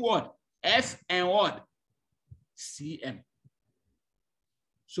between what? F and what? CM.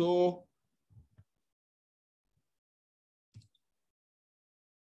 So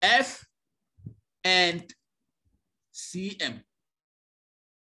F and CM.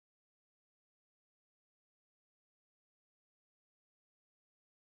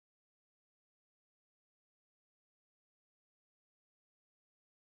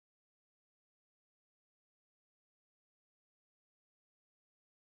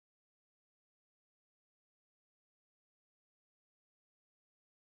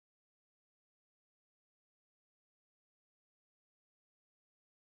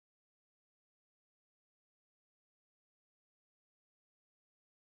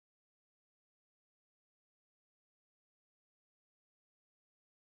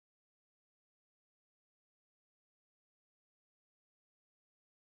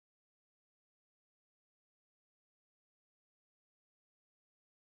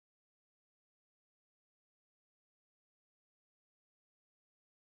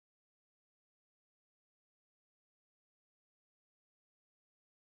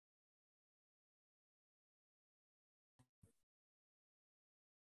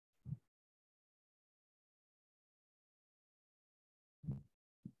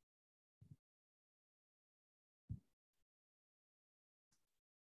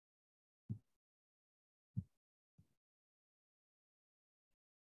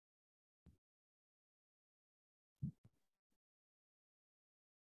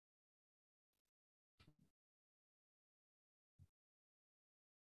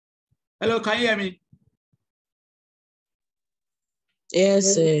 Hello, can you hear me?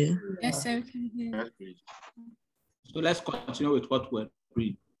 Yes, sir. Yes, sir. We can hear. Yes, please. So let's continue with what we're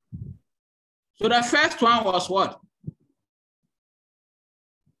reading. So the first one was what?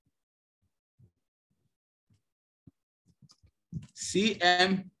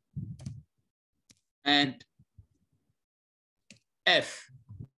 CM and F.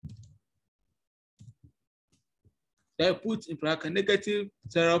 They put in bracket negative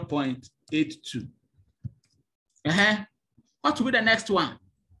 0.82. What will be the next one?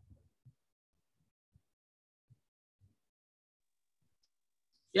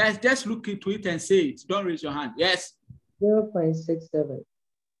 Yes, just look into it and say it. Don't raise your hand. Yes. 0.67.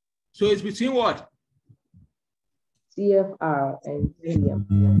 So it's between what? CFR and CM.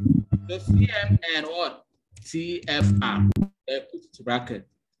 So CM and what? CFR. They put it in bracket.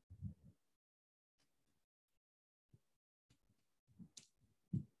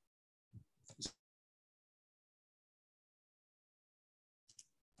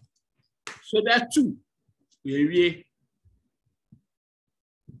 So there are two. There's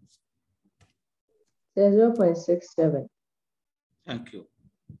 0.67. Thank you.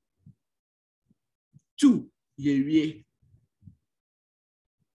 Two. Do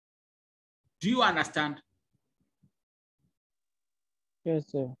you understand?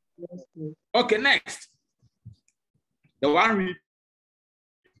 Yes, sir. Yes, please. Okay, next. The one read.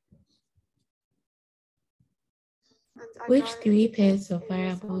 Which three pairs of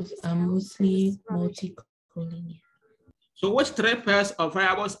variables are mostly multicollinear? So which three pairs of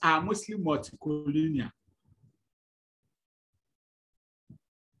variables are mostly multicollinear?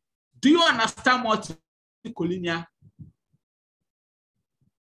 Do you understand multicollinear?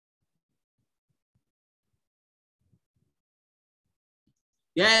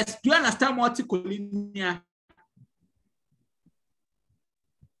 Yes, do you understand multicollinear?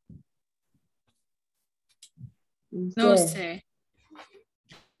 No, sir.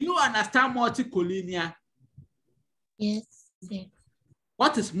 Do you understand multicollinear? Yes, sir.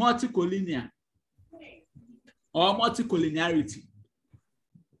 What is multicollinear or multicollinearity?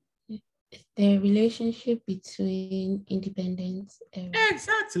 The relationship between independent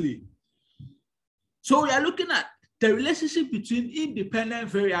Exactly. So we are looking at the relationship between independent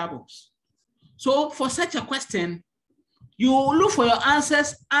variables. So for such a question, you will look for your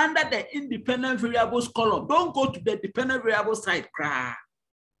answers under the independent variables column. Don't go to the dependent variable side,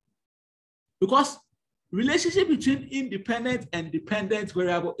 because relationship between independent and dependent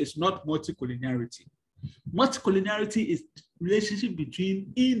variable is not multicollinearity. Multicollinearity is relationship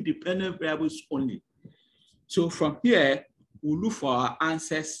between independent variables only. So from here, we'll look for our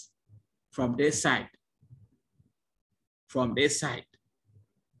answers from this side. From this side,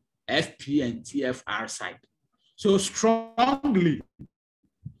 FP and TFR side. So strongly,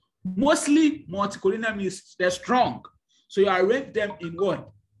 mostly multicollinear means they're strong. So you arrange them in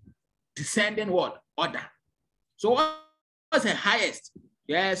what? Descending what? order. So what's the highest?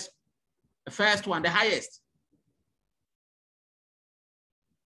 Yes, the first one, the highest.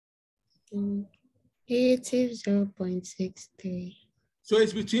 Negative 0.63. So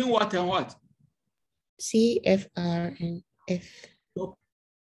it's between what and what? CFR and F. So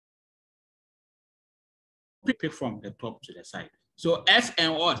pick from the top to the side. So F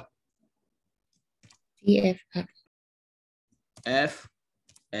and what? CFR. F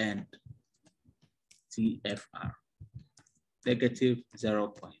and CFR. Negative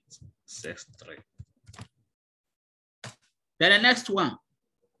 0.63. Then the next one.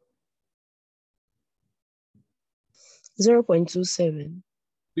 0.27.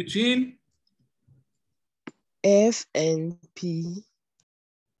 Between F and P.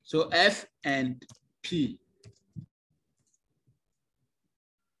 So F and P.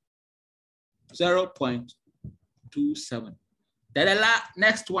 0.27. Then the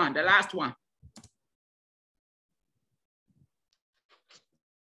next one, the last one.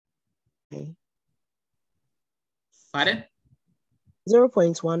 Okay. Pardon?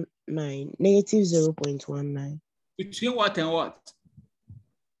 0.19, negative 0.19. Between what and what?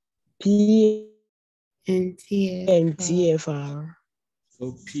 P And TFR. and TFR.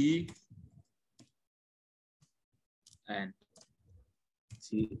 So P and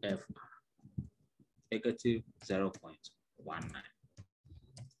TFR. Negative 0.19.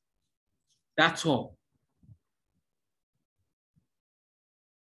 That's all.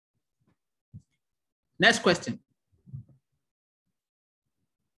 Next question.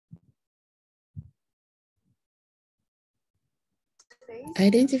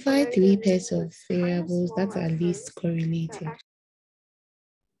 Identify 3 pairs of variables that are least correlated.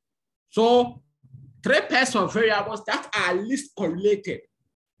 So 3 pairs of variables that are least correlated.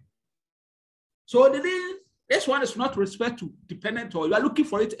 So this one is not respect to dependent, or you are looking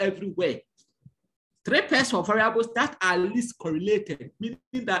for it everywhere. 3 pairs of variables that are least correlated,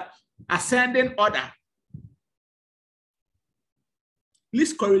 meaning that ascending order.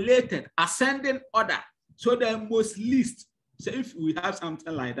 Least correlated, ascending order. So the most least. So if we have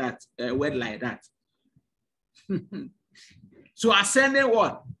something like that, a word like that. So ascending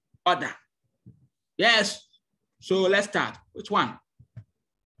what? Order. Yes. So let's start. Which one?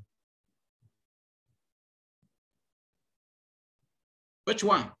 Which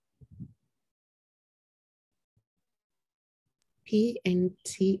one? P and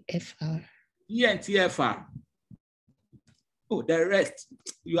TFR. P and TFR. Oh, the rest.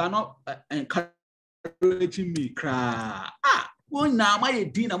 You are not encouraging me. Oh,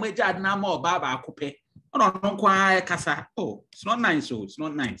 it's not nice. Oh, it's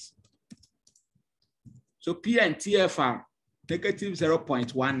not nice. So P and TFR, negative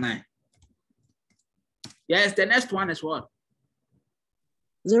 0.19. Yes, the next one is what?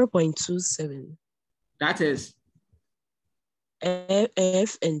 0.27. That is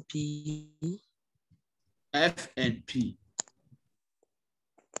F and P. F and P.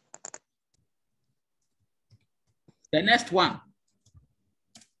 The next one.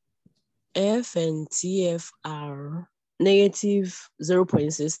 F and TFR, negative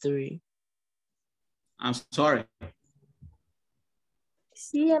 0.63. I'm sorry.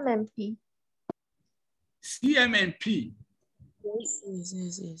 CMMP. CMMP. Yes,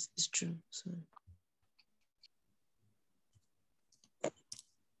 it's true. Sorry.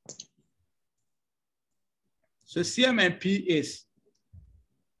 So CMMP is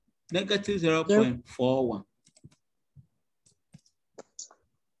negative 0.41.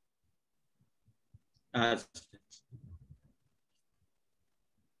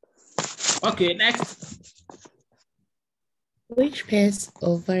 Okay, next. Which pairs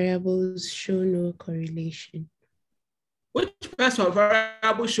of variables show no correlation? Which pairs of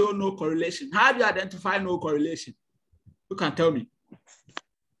variables show no correlation? How do you identify no correlation? You can tell me.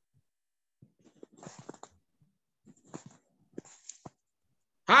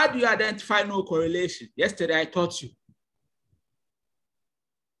 How do you identify no correlation? Yesterday I taught you.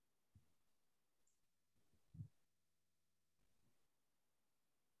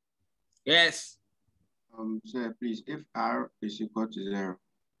 Yes. Sir, please, if R is equal to 0.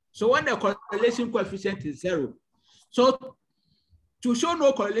 So when the correlation coefficient is 0, so to show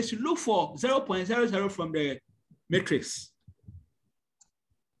no correlation, look for 0.00 from the matrix.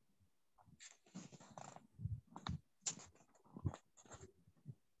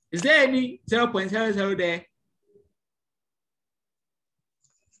 Is there any 0.00 there?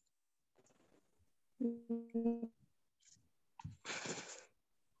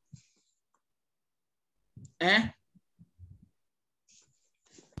 Eh?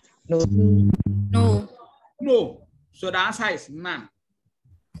 No. No. No. So the answer is none.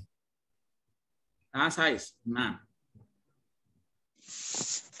 The answer is none.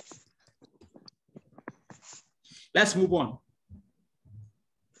 Let's move on.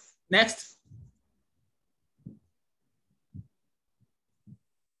 Next.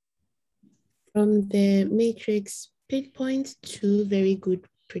 From the matrix, pinpoint 2 very good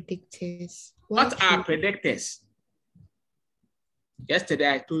predictors. What are predictors? Yesterday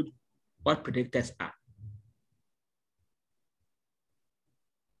I told you what predictors are.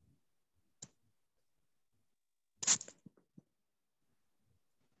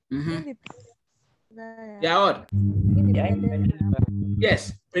 Yeah, what?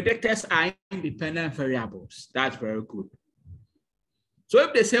 Yes, predictors are independent variables. That's very good. So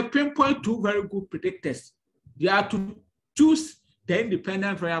if they say pinpoint 2 very good predictors, you have to choose the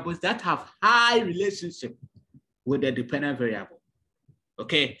independent variables that have high relationship with the dependent variable.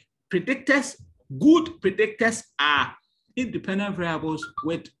 Okay, predictors, good predictors are independent variables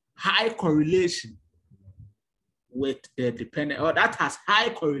with high correlation with the dependent, or that has high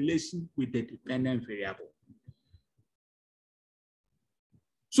correlation with the dependent variable.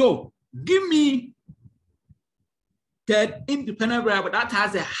 So give me the independent variable that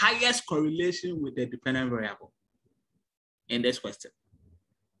has the highest correlation with the dependent variable in this question.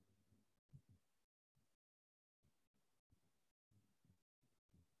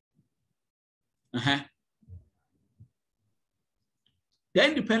 The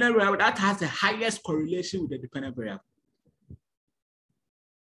independent variable that has the highest correlation with the dependent variable.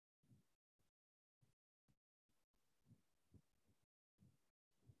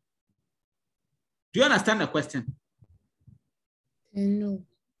 Do you understand the question? No.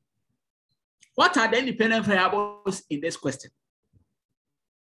 What are the independent variables in this question?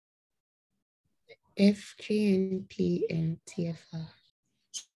 F, G, and P, and TFR.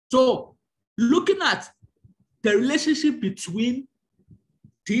 So looking at the relationship between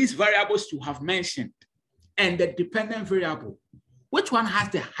these variables you have mentioned and the dependent variable, which one has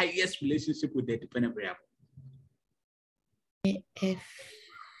the highest relationship with the dependent variable? F.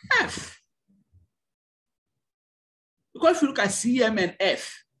 F. Because if you look at CM and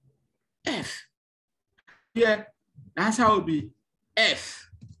F, here, the answer will be F.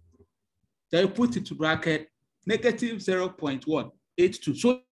 Then you put it to bracket negative 0.182.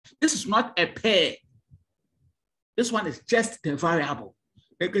 So this is not a pair. This one is just the variable,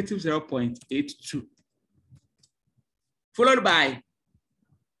 negative 0.82. Followed by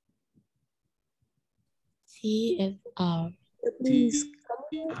TFR. Please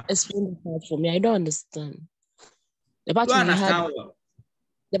explain the part for me. I don't understand. The part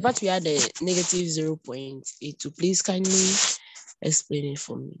we had the negative 0.82. Please kindly explain it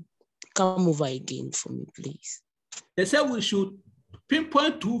for me. Come over again for me, please. They said we should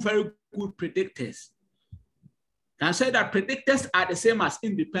pinpoint 2 very good predictors and say that predictors are the same as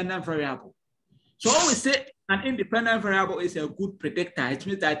independent variable. So when we say an independent variable is a good predictor, it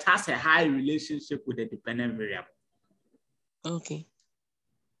means that it has a high relationship with the dependent variable. Okay.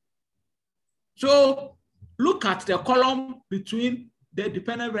 So look at the column between the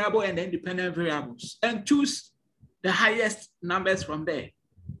dependent variable and the independent variables and choose the highest numbers from there.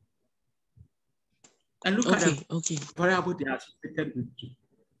 And look at the variable they are associated with 2.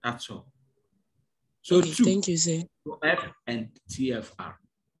 That's all. So okay, 2. Thank you, sir. So F and TFR.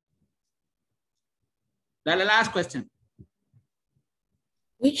 Now the last question.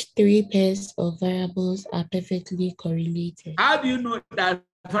 Which 3 pairs of variables are perfectly correlated? How do you know that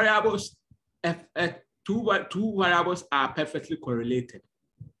variables, two variables are perfectly correlated?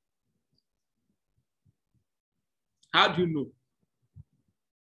 How do you know?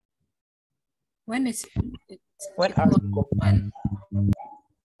 When it's When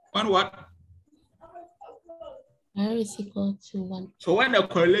what? R is equal to 1. So when the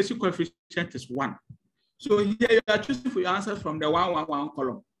correlation coefficient is 1. So here you are choosing for your answers from the 1, 1, 1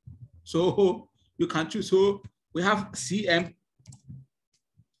 column. So you can choose. So we have CM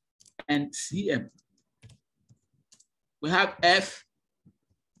and CM. We have F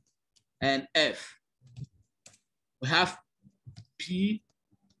and F. We have P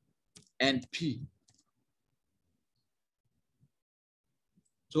and P.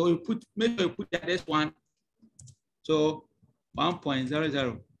 So you put, make sure you put this one. So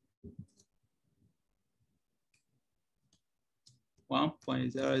 1.00.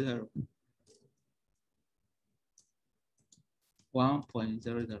 1.00.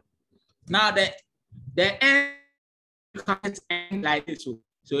 1.00. Now the end can't end like this. So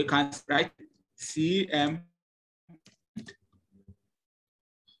you can write CM.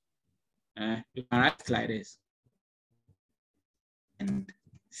 You can write like this. And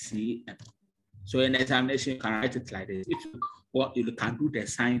CM. So in examination, you can write it like this. If you Or you can do the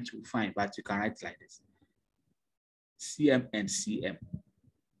sign to find, but you can write like this. CM and CM.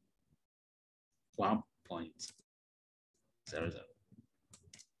 1.00.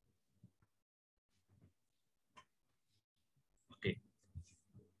 Okay.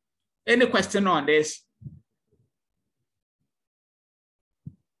 Any question on this?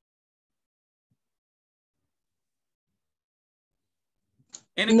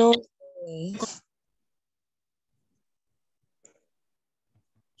 No.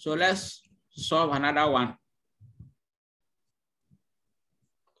 So let's solve another one.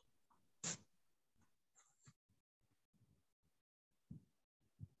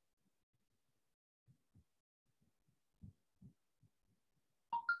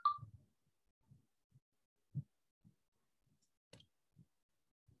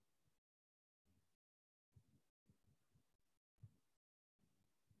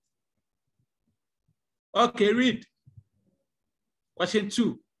 Okay, read. Question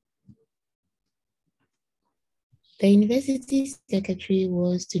 2. The university secretary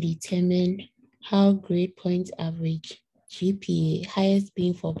wants to determine how grade point average, GPA, highest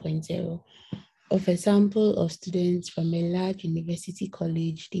being 4.0, of a sample of students from a large university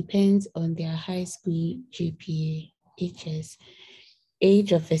college depends on their high school GPA, HS,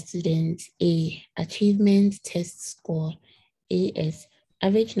 age of a student, A, achievement test score, AS,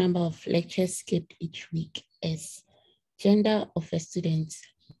 average number of lectures skipped each week, S, gender of a student,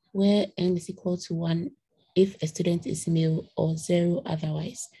 where N is equal to 1 if a student is male or 0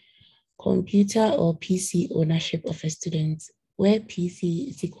 otherwise. Computer or PC ownership of a student, where PC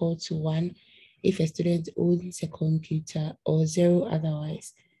is equal to 1 if a student owns a computer or 0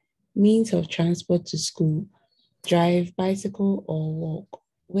 otherwise. Means of transport to school, drive, bicycle, or walk,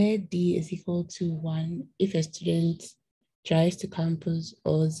 where D is equal to 1 if a student drives to campus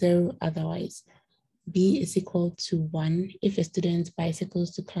or 0 otherwise. B is equal to 1 if a student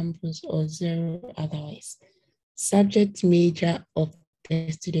bicycles to campus or 0 otherwise. Subject major of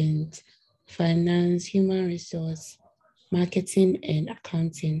the student, finance, human resource, marketing, and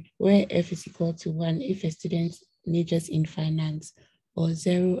accounting, where F is equal to 1 if a student majors in finance or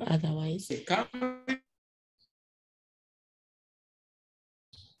 0 otherwise.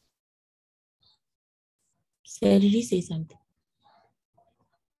 So did you say something?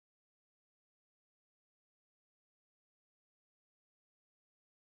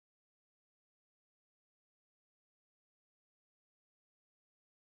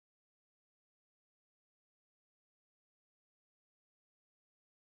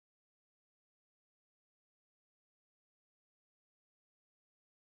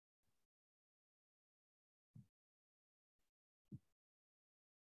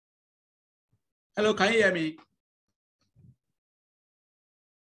 Hello, can you hear me?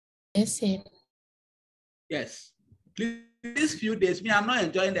 Yes, sir. Yes. Please, these few days, I'm not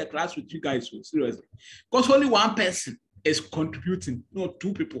enjoying the class with you guys, so seriously. Because only one person is contributing, not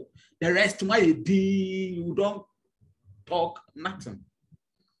 2 people. The rest, you don't talk, nothing.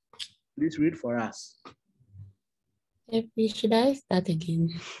 Please read for us. Should I start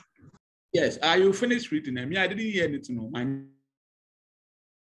again? Yes, you finished reading them? I didn't hear anything.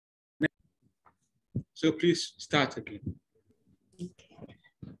 So please start again.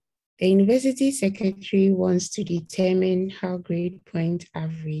 The university secretary wants to determine how grade point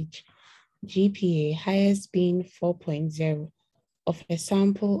average, GPA, highest being 4.0, of a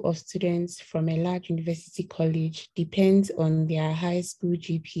sample of students from a large university college depends on their high school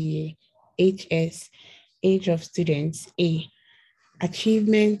GPA, HS, age of students, A,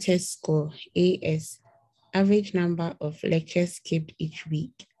 achievement test score, AS, average number of lectures skipped each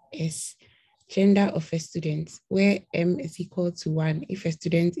week, S, gender of a student, where M is equal to 1 if a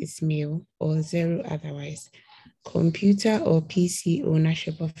student is male or 0 otherwise. Computer or PC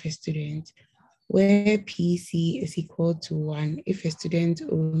ownership of a student, where PC is equal to 1 if a student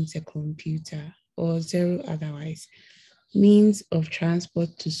owns a computer or 0 otherwise. Means of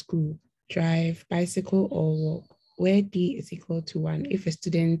transport to school, drive, bicycle, or walk, where D is equal to 1 if a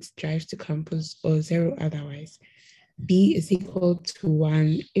student drives to campus or 0 otherwise. B is equal to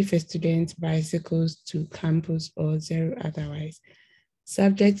 1 if a student bicycles to campus or 0 otherwise.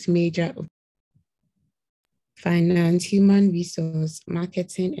 Subject major of finance, human resource,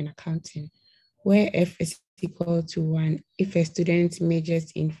 marketing, and accounting, where F is equal to 1 if a student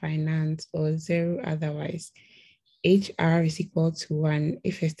majors in finance or 0 otherwise. HR is equal to 1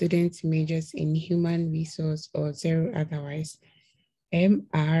 if a student majors in human resource or 0 otherwise.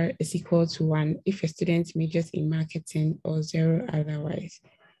 MR is equal to 1 if a student majors in marketing or 0 otherwise.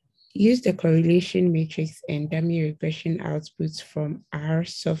 Use the correlation matrix and dummy regression outputs from R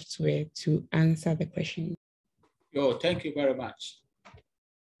software to answer the question. Yo, thank you very much.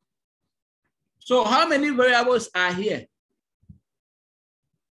 So how many variables are here?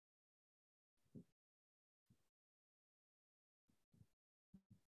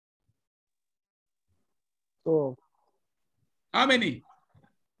 So, How many?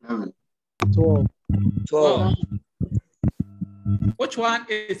 12. 12. Which one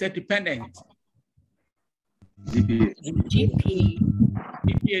is a dependent? GPA.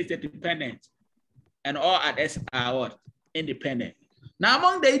 GPA is the dependent. And all others are what? Independent. Now,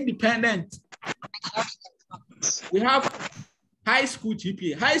 among the independent, we have high school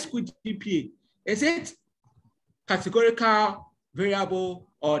GPA. High school GPA, is it categorical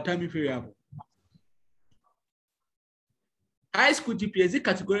variable or dummy variable? High school GPA, is it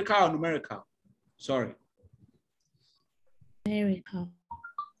categorical or numerical? Sorry. Numerical.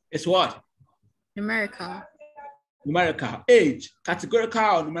 It's what? Numerical. Numerical. Age, categorical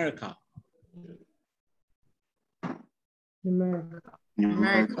or numerical? Numerical.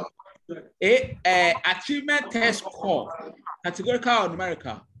 Achievement test score, categorical or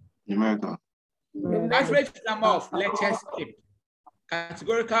numerical? Numerical. Average number of lectures skipped,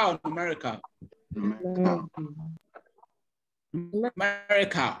 categorical or numerical? Numerical.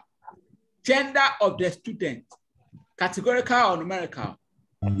 Numerical. Gender of the student, categorical or numerical?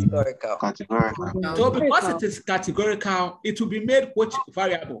 Categorical. Categorical. So because it is categorical, it will be made which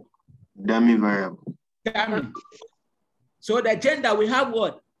variable? Dummy variable. Dummy. So the gender, we have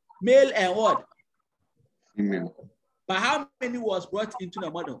what? Male and what? Female. But how many was brought into the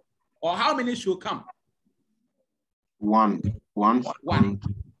model? Or how many should come? One. One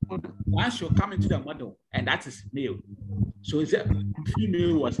should come into the model, and that is male. So the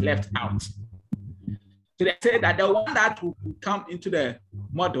female was left out. So they say that the one that will come into the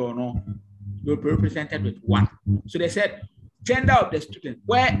model will be represented with 1. So they said gender of the student,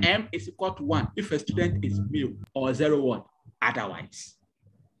 where M is equal to 1 if a student is male, or 0 otherwise.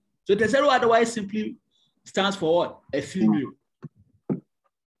 So the 0 otherwise simply stands for what? A female.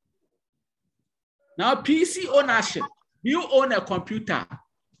 Now PC ownership. Do you own a computer?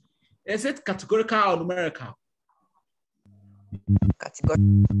 Is it categorical or numerical?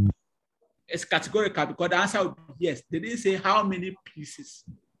 Categorical. It's categorical because the answer would be yes. They didn't say how many pieces.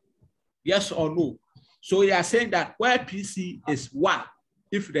 Yes or no. So you are saying that where PC is 1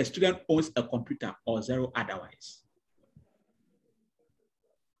 if the student owns a computer, or 0 otherwise.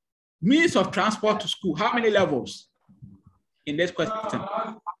 Means of transport to school, how many levels in this question?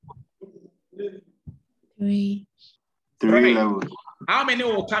 3. 3 levels. How many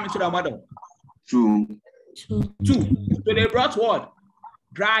will come into the model? 2. 2. So they brought what?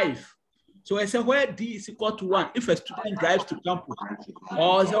 Drive. So I said where D is equal to 1 if a student drives to campus,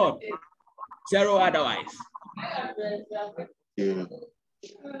 or 0 otherwise. Yeah.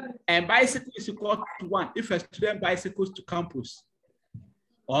 And bicycle is equal to 1 if a student bicycles to campus,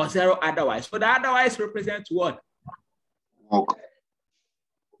 or 0 otherwise. So the otherwise represents what?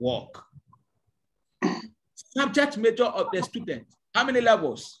 Walk. Subject major of the student. How many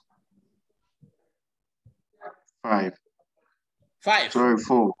levels? 5. 5. Sorry,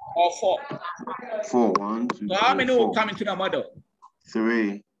 4. Or 4. 4. 1, 2, So how 3, many 4. will come into the model?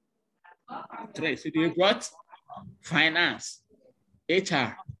 3. 3. So they brought finance,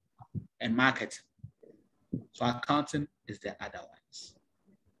 HR, and marketing. So accounting is the other ones.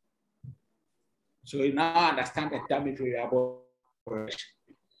 So you now understand the dummy variable.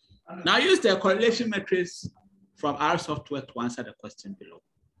 Now use the correlation matrix from our software to answer the question below.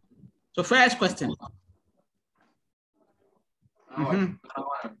 So first question.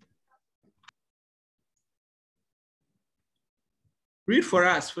 Read for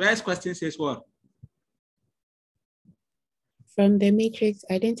us. First question says what? From the matrix,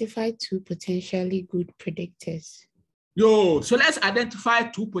 identify 2 potentially good predictors. So let's identify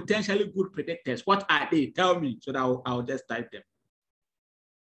 2 potentially good predictors. What are they? Tell me so that I'll just type them.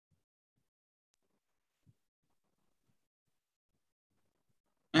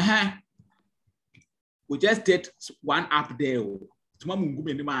 We just did one up there.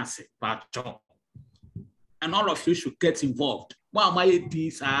 And all of you should get involved.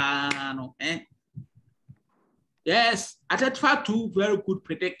 Yes, identify 2 very good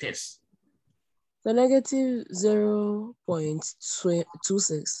predictors. The negative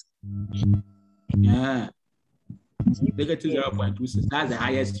 0.26. Yeah. Negative 0.26. That's the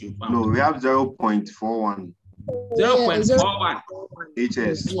highest you found. No, we have 0.41. 0.41.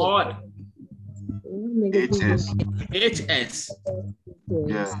 HS. Odd. HS. HS.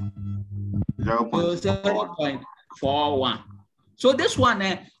 Yeah. 0.41. So this one,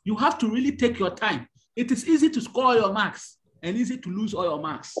 you have to really take your time. It is easy to score your marks and easy to lose all your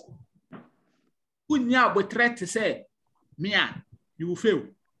marks. Unya but try to say, Mia, you will fail.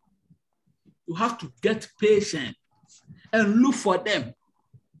 You have to get patient and look for them.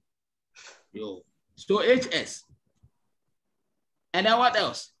 Yo. So HS. And then what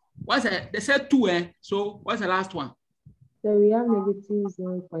else? What's that? They said 2, eh? So what's the last one? So we have negative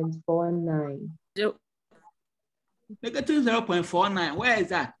 0.49. Negative 0.49. Where is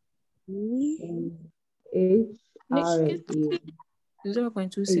that? HRA.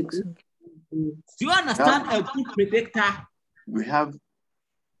 0.26. Do you understand a good predictor? We have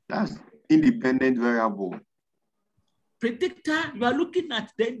that's independent variable. Predictor, you are looking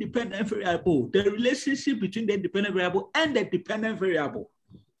at the independent variable, the relationship between the independent variable and the dependent variable.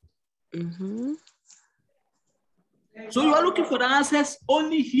 Mm-hmm. So you are looking for the answers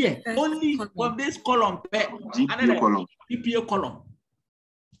only here, only from this column, GPA column. GPA column.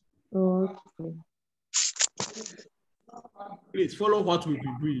 Okay. Please follow what we've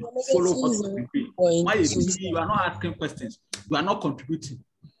been doing. Follow what we've been doing. Why you are not asking questions? You are not contributing.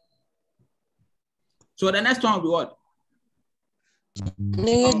 So the next one will be what?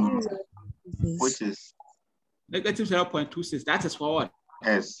 Which is Negative 0.26. That is for what?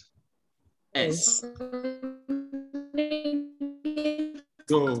 S. S.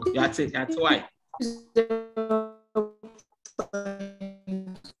 So that's it. That's why.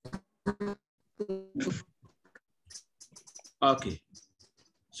 Okay.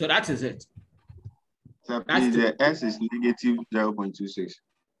 So that is it. So please, the S is negative 0.26.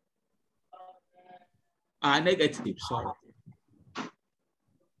 Negative, sorry.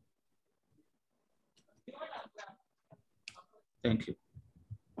 Thank you.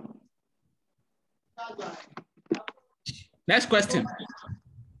 Next question.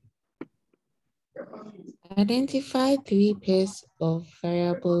 Identify 3 pairs of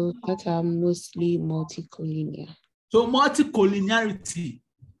variables that are mostly multicollinear. So multicollinearity,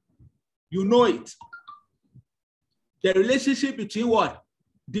 you know it. The relationship between what?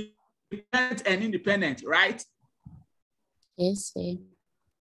 Dependent and independent, right? Yes, sir.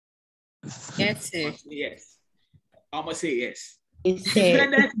 Yes, sir. Yes. I'm gonna say yes. It's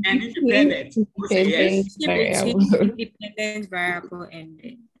Dependent and independent. Say yes. Between independent variable and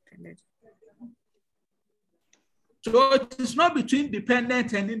independent. So it's not between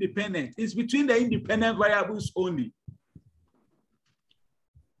dependent and independent. It's between the independent variables only.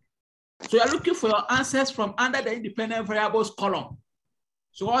 So you're looking for your answers from under the independent variables column.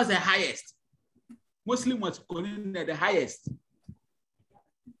 So what's the highest? Mostly multicollinear, the highest.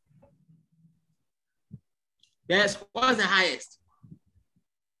 Yes, what's the highest?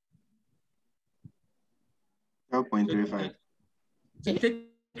 0.35. So take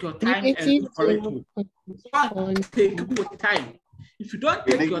your time and look for it too. Take your time. If you don't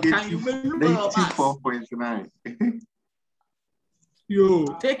take your time, you may lose your marks. 4.9. Yo,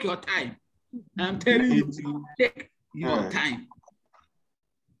 take your time. I'm telling you, take your time.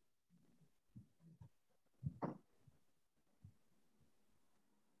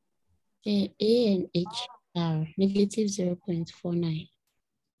 A and H are negative 0.49.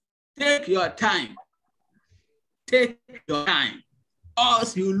 Take your time. Take your time. Or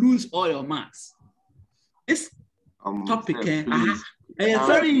else you lose all your marks. This topic is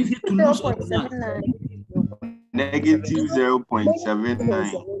very easy to lose all your marks. Negative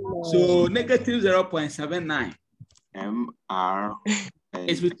 0.79. So negative 0.79. MR.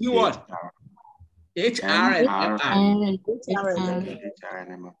 It's between what? HR and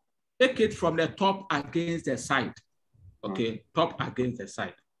MR. Take it from the top against the side. Okay, top against the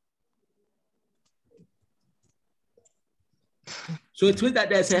side. So it means that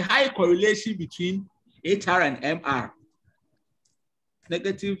there's a high correlation between HR and MR.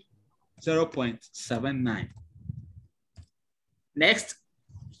 Negative 0.79. Next.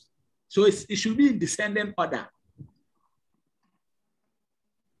 So it should be in descending order.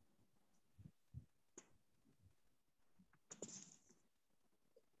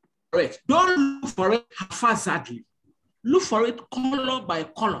 Right. Don't look for it haphazardly. Look for it column by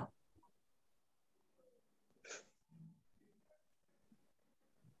column.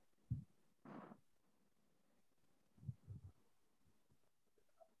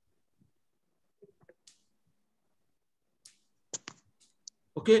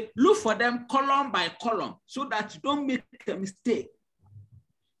 Okay, look for them column by column so that you don't make a mistake.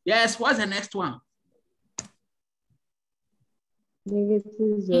 Yes, what's the next one?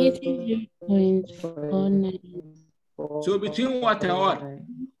 Negative 0.49. So between what and what?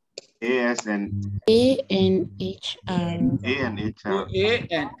 AS and A and HR. A and HR. So A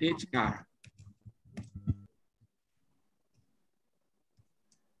and HR.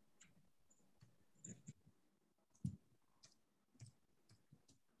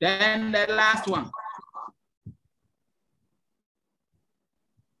 Then the last one.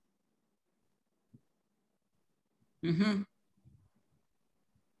 Mm-hmm.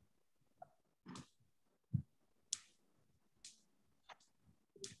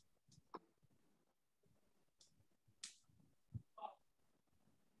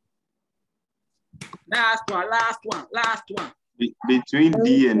 Last one. Between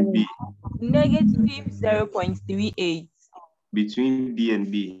D and B. Negative 0.38. Between D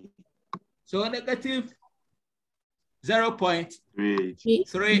and B. So negative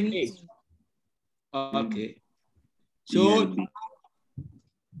 0.38. Okay. So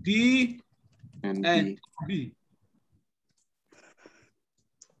D and B.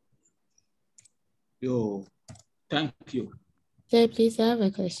 Yo, thank you. Sir, please, I have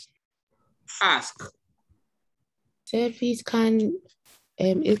a question. Ask. Sir, please, can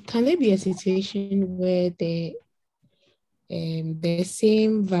there be a situation where the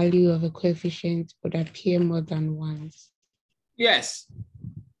same value of a coefficient would appear more than once? Yes.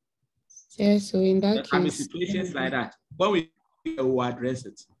 Sir, so in that there case, can be situations like that. When we will address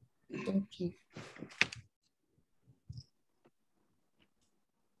it. Thank you.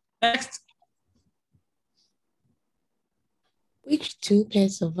 Next. Which two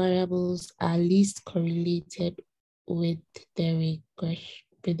pairs of variables are least correlated with the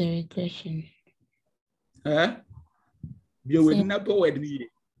regression?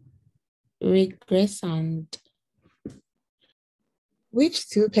 Regressand. Which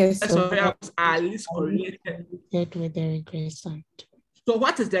two pairs of variables are least correlated with the regressand? So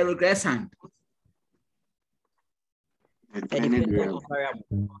what is the regressand? The dependent variable.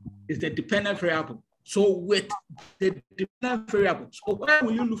 It's the dependent variable. So with the dependent variable, so where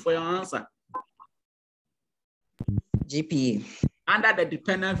will you look for your answer? GPA. Under the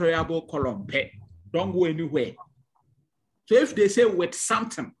dependent variable column, don't go anywhere. So if they say with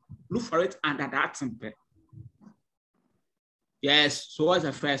something, look for it under that something. Yes, so what's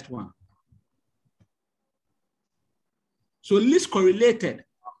the first one? So least correlated,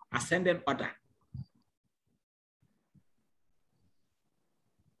 ascending order.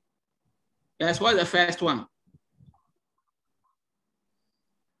 Yes, what's the first one?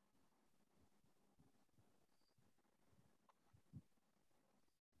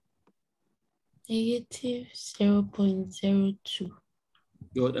 Negative 0.02.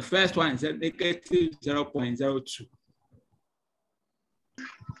 Yo, the first one is a negative 0.02.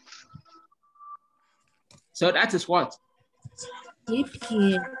 So that is what?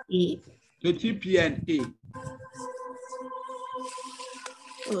 GPA. The GPA.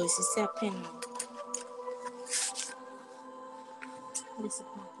 Oh, it's a pen.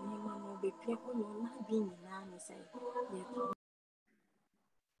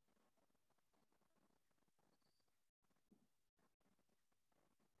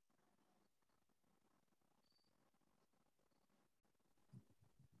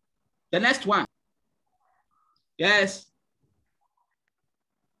 The next one. Yes.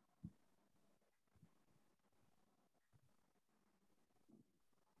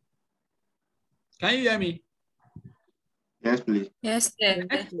 Can you hear me? Yes, please. Yes, sir.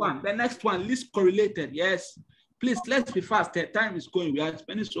 The next one, least correlated. Yes. Please, let's be fast. The time is going. We are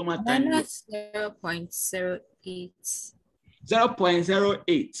spending so much time. Minus 0.08.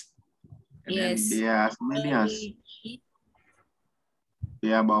 0.08. Yes. There are as many as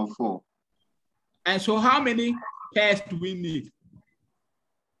there are about 4. And so how many pairs do we need?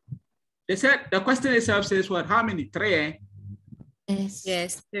 They said the question itself says what? How many? 3, eh? Yes.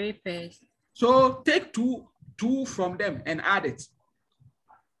 Yes, 3 pairs. So take two from them and add it.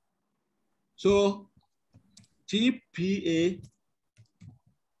 So GPA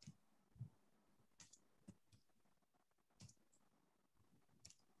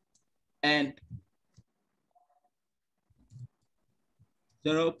and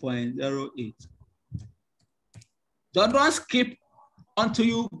 0.08. Don't skip until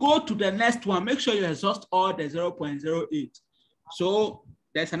you go to the next one. Make sure you exhaust all the 0.08. So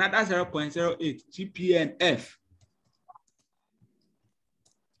there's another 0.08, GPA and F.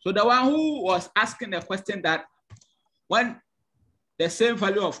 So the one who was asking the question that when the same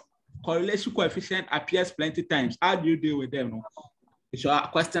value of correlation coefficient appears plenty times, how do you deal with them? No? Is your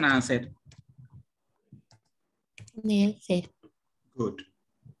question answered? Yes, sir. Good.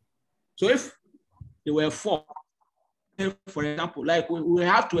 So if there were 4, for example, like we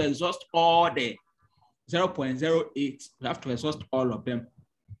have to exhaust all the 0.08, we have to exhaust all of them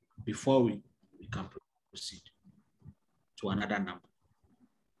before we can proceed to another number.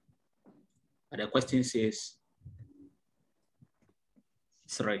 But the question says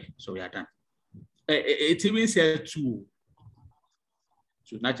 3, so we are done. It even says 2.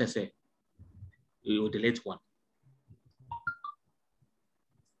 So not just say you will delete one.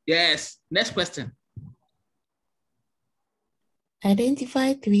 Yes, next question.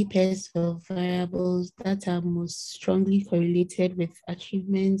 Identify 3 pairs of variables that are most strongly correlated with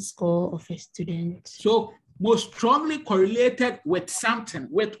achievement score of a student. So most strongly correlated with something.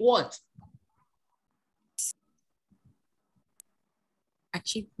 With what?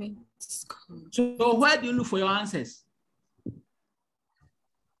 Achievement score. So where do you look for your answers?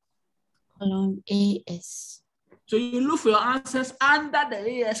 Column AS. So you look for your answers under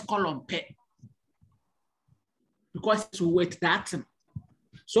the AS column P, because it's with that thing.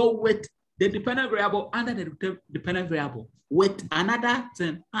 So with the dependent variable under the dependent variable, with another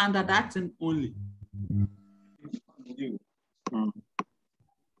thing under that thing only.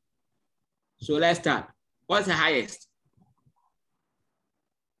 So let's start. What's the highest?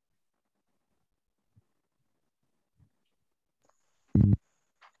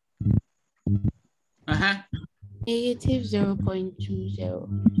 Negative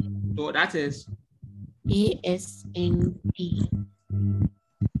 0.20. So that is AS and D.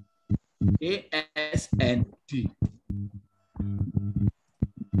 AS and D.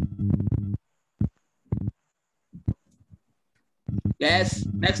 Yes,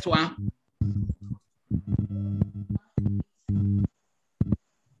 next one.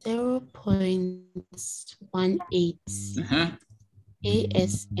 0.18.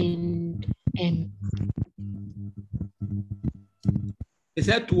 AS and M. Is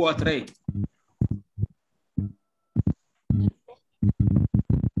that 2 or 3?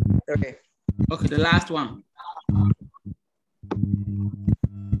 Okay. Okay, the last one.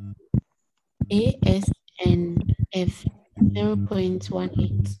 AS and F.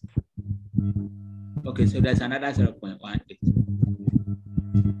 0.18. Okay, so there's another 0.18.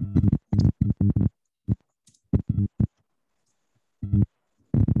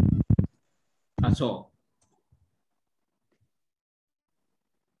 That's all.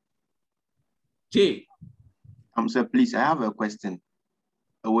 J. Sir, please, I have a question.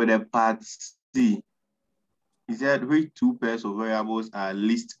 With the part C, he said which 2 pairs of variables are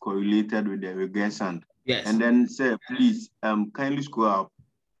least correlated with the regression? Yes. And then, sir, please, kindly scroll up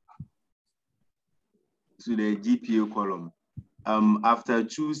to the GPA column. After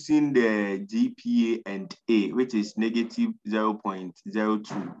choosing the GPA and A, which is negative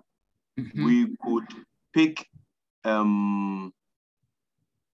 0.02, we could pick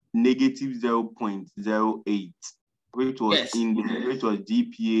negative 0.08, which was in the, which was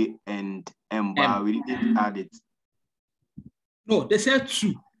GPA and M, but we didn't add it. No, they said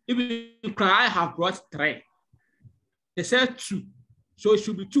 2. Even I have brought 3. They said 2, so it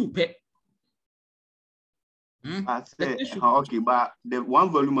should be 2 pairs. I said, okay, but the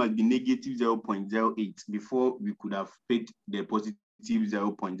one volume must be negative 0.08 before we could have picked the positive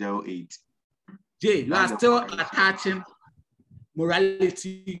 0.08. Jay, you are still attaching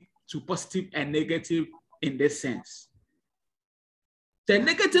morality to positive and negative in this sense. The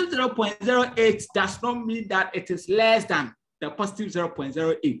negative 0.08 does not mean that it is less than the positive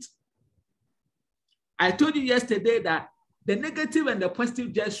 0.08. I told you yesterday that the negative and the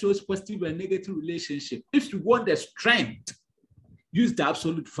positive just shows positive and negative relationship. If you want the strength, use the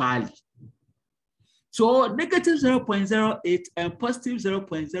absolute value. So negative 0.08 and positive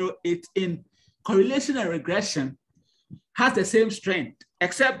 0.08 in correlation and regression has the same strength,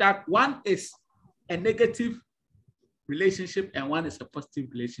 except that one is a negative relationship and one is a positive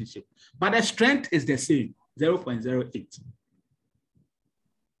relationship. But the strength is the same, 0.08.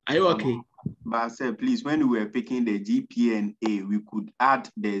 Are you okay? But sir, please, when we were picking the GPA and A, we could add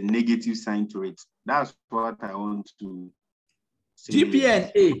the negative sign to it. That's what I want to say. GPA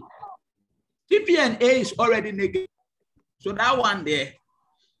and A. GPA and A is already negative. So that one there.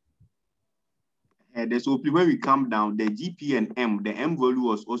 So when we come down, the GP and M, the M value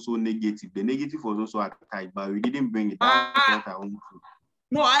was also negative. The negative was also attached, but we didn't bring it. That's what I want to.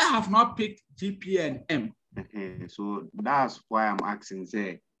 No, I have not picked GP and M. So that's why I'm asking,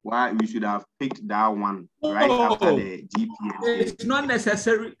 say, why we should have picked that one right after the GP and A. It's not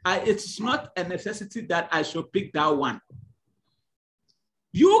necessary. It's not a necessity that I should pick that one.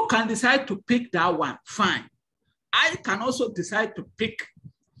 You can decide to pick that one, fine. I can also decide to pick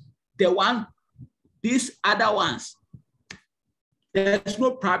the one, these other ones. There's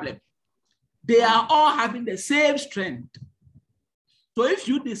no problem. They are all having the same strength. So if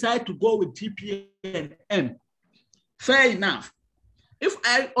you decide to go with GPA and M, fair enough. If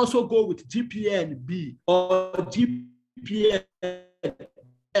I also go with GPA and B, or GPA and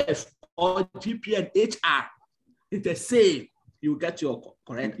F, or GPA and HR, it's the same. You get your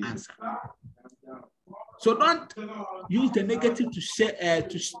correct answer. So don't use the negative to say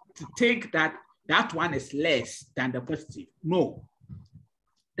to think that that one is less than the positive. No.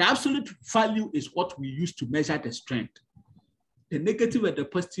 The absolute value is what we use to measure the strength. The negative and the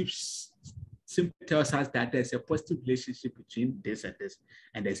positive simply tells us that there's a positive relationship between this and this,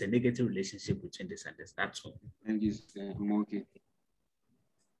 and there's a negative relationship between this and this. That's all. Thank you, sir. I'm okay.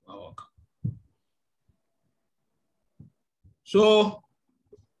 You're welcome. So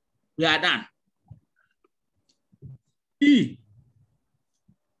we are done. E.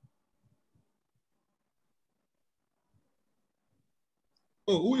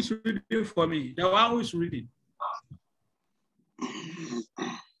 Oh, who is reading for me? The one who is reading.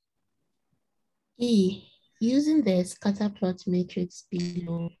 E. Using the scatter plot matrix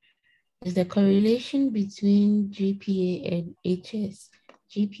below is the correlation between GPA and HS,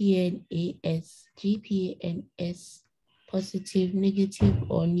 GPA and AS, GPA and S, positive, negative,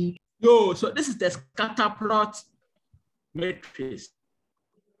 or neutral. Yo, so this is the scatter plot matrix.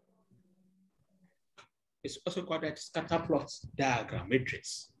 It's also called the scatter plot diagram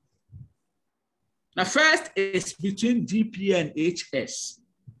matrix. Now, first is between GPA and HS.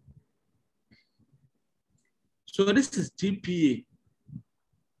 So this is GPA.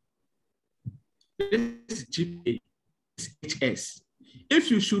 This is GPA, this is HS.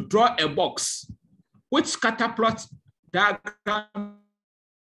 If you should draw a box, which scatter plot diagram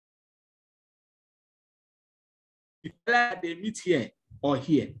they meet here or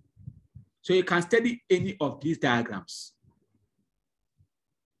here? So you can study any of these diagrams.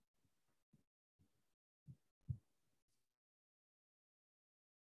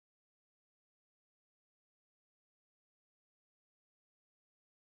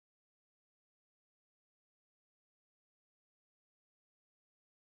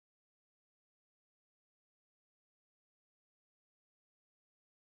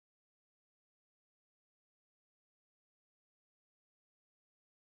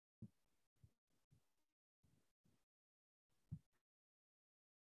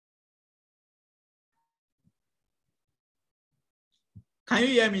 Can you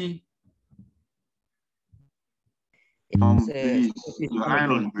hear me? Please, your line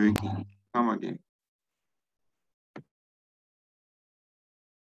was breaking. Come again.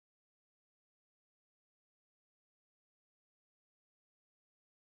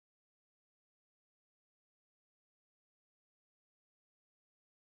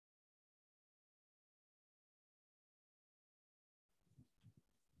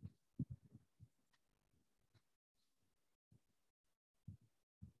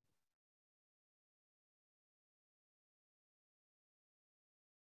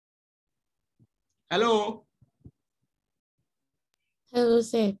 Hello? Hello,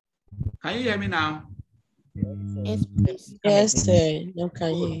 sir. Can you hear me now? Yes, please. Yes, sir. No,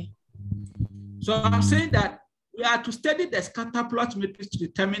 can you? So I'm saying that we are to study the scatter plot matrix to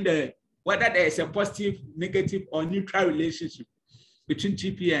determine whether there is a positive, negative, or neutral relationship between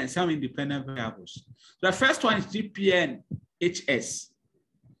GPA and some independent variables. The first one is GPA and HS.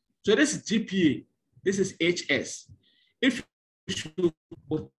 So this is GPA, this is HS. If you should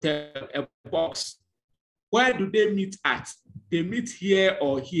put a box, where do they meet at? They meet here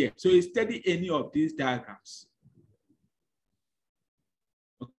or here. So you study any of these diagrams.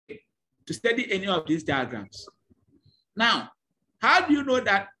 Okay, to study any of these diagrams. Now, how do you know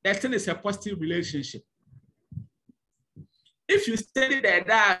that that thing is a positive relationship? If you study the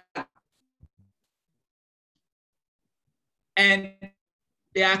diagram and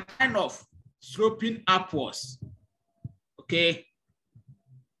they are kind of sloping upwards, okay?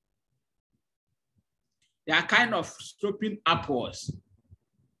 They are kind of sloping upwards.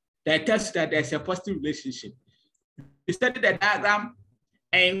 That tells you that there's a positive relationship. You study the diagram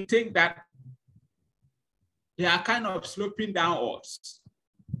and you think that they are kind of sloping downwards.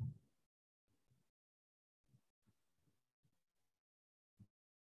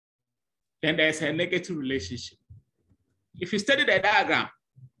 Then there's a negative relationship. If you study the diagram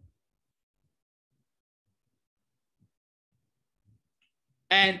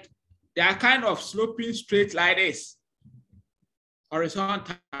and they are kind of sloping straight like this,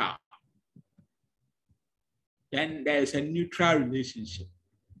 horizontal, then there is a neutral relationship.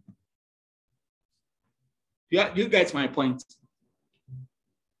 You get my point?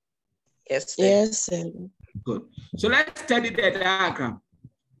 Yes, sir. Yes, sir. Good. So let's study the diagram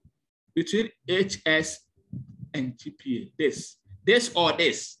between HS and GPA. This or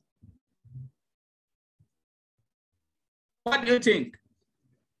this. What do you think?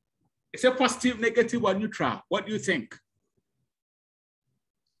 Is it positive, negative, or neutral? What do you think?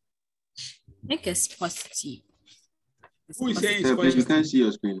 I think it's positive. Who is saying it's Sir, please, positive? you can't see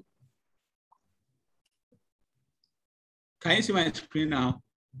your screen. Can you see my screen now?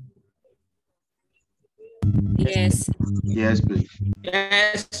 Yes. Yes, please.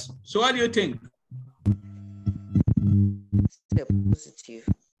 Yes. So what do you think? Positive.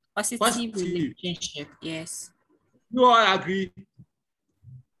 Positive relationship. Yes. You all agree?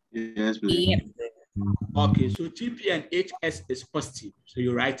 Yes, please. Yep. Okay, so GPA and HS is positive. So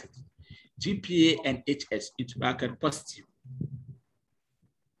you write it. GPA and HS into bracket positive.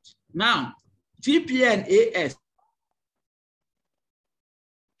 Now, GPA and AS.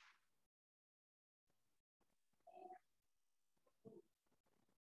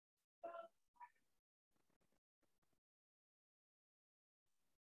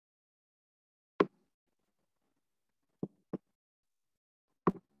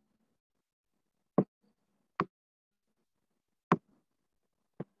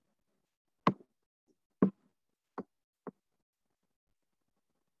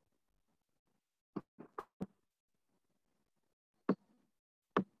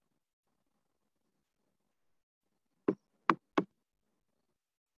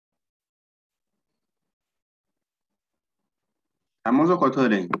 I'm also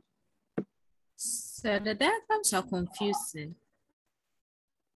controlling. So the diagrams are confusing.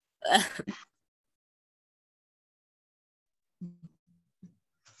 And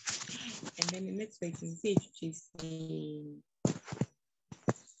then the next person is BHJCR.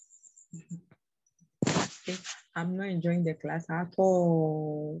 I'm not enjoying the class at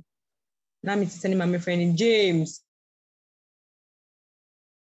all. Now I'm sending my friend James.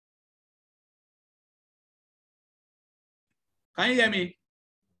 Can you hear me?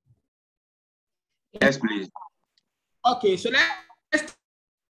 Yes, please. Okay, so let's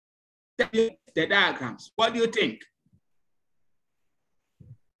take the diagrams. What do you think?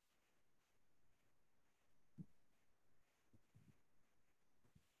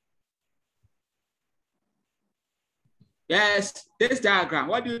 Yes, this diagram,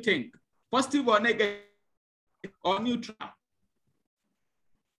 what do you think? Positive or negative or neutral?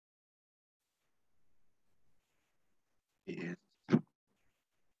 Yes.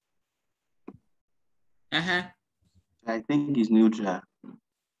 Uh-huh. I think it's neutral.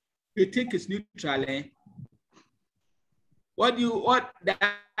 You think it's neutral, eh? What the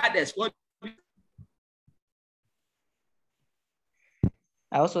others, what?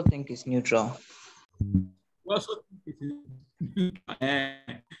 I also think it's neutral. Also think it's neutral.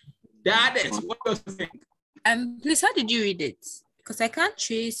 The others, what do you think? Please, how did you read it? Because I can't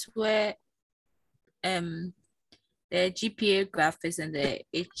trace where the GPA graph is and the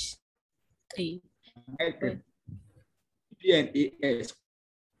HT. P and AS.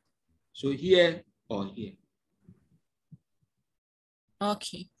 So here or here.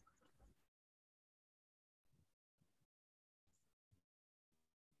 Okay.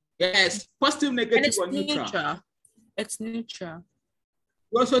 Yes, positive, negative, or neutral. It's neutral.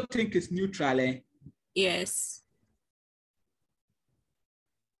 You also think it's neutral, eh? Yes.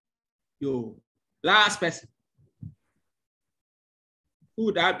 Yo, last person. Who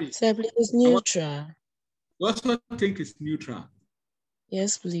would that be? Sir, please, it's neutral. You also think it's neutral?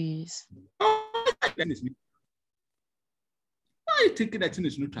 Yes, please. Oh, then it's neutral. Why are you thinking that it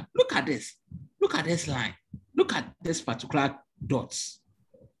is neutral? Look at this. Look at this line. Look at this particular dots.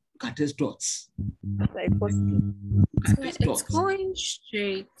 Look at these dots. It's going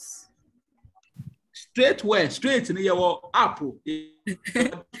straight. Straight where? Straight in your apple.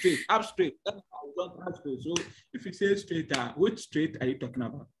 Straight, up straight. So if you say straight, which straight are you talking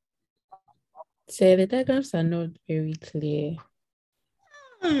about? So the diagrams are not very clear.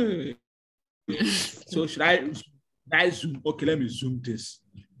 So should I zoom? Okay, let me zoom this.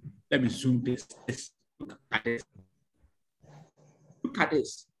 Let me zoom this. Look at this. Look at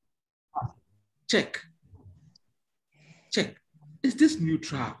this. Check. Check. Is this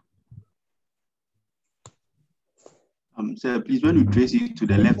neutral? Sir, please, when you trace it to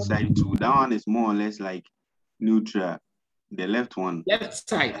the left side too, that one is more or less like neutral. The left one. Left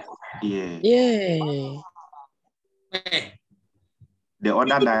side. Yeah. Yeah. The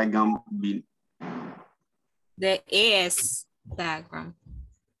other diagram be The AS diagram.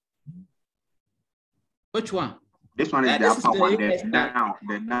 Which one? This one is the upper one,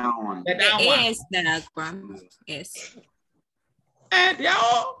 the down one. The AS diagram. Yes. And they are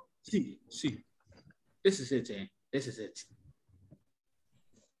all see. This is it, eh? This is it.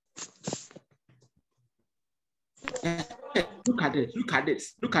 Look at this, look at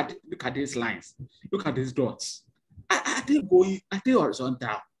this, look at these lines, look at these dots. Are they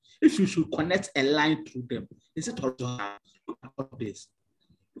horizontal? If you should connect a line through them, is it horizontal? Look at this.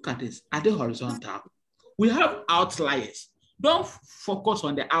 Look at this. Are they horizontal? We have outliers. Don't focus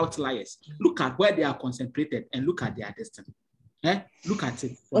on the outliers. Look at where they are concentrated and look at their distance. Look at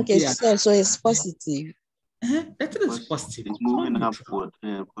it. Okay, so it's positive. That is positive. It's moving upward.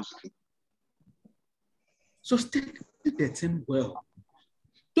 Yeah, positive. So study the thing well.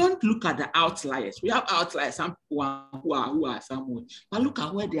 Don't look at the outliers. We have outliers, some people who are somewhat, but look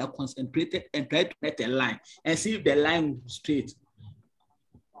at where they are concentrated and try to make a line and see if the line will be straight.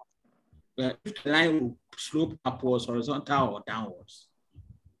 If the line will slope upwards, horizontal, or downwards.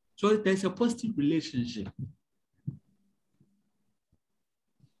 So there's a positive relationship.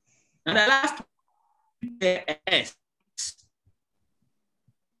 And the last S.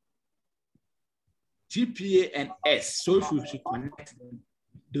 GPA and S. So if we should connect them,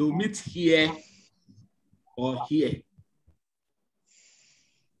 they will meet here or here.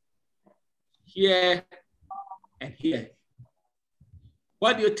 Here and here.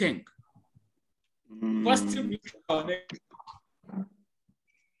 What do you think? Positive, neutral, or negative?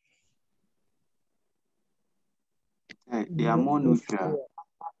 They are more neutral.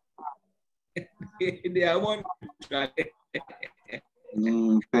 They are more neutral.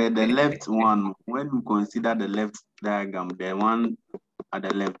 The left one, when we consider the left diagram, the one at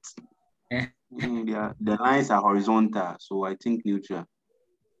the left, the lines are horizontal, so I think neutral.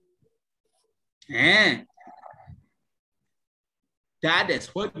 That is,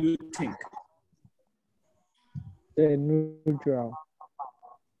 what do you think? The neutral.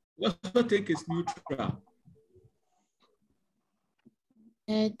 What do you think is neutral?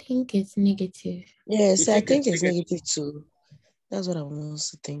 I think it's negative. Yes, I think it's negative too. That's what I'm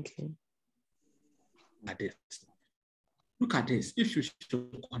also thinking. Look at this. If you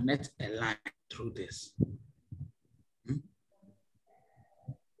should connect a line through this,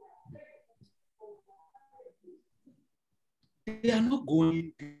 they are not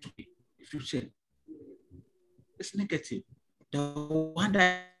going this way. If you say it's negative, the one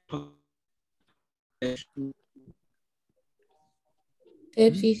that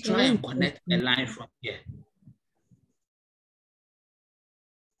try and connect a line from here.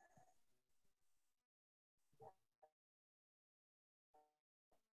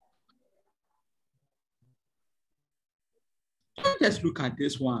 Let's look at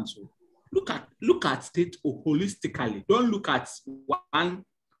this one. So look at it holistically. Don't look at one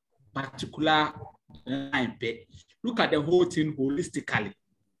particular line. Look at the whole thing holistically.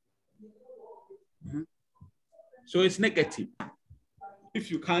 So it's negative if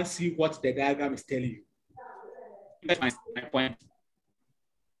you can't see what the diagram is telling you. That's my point.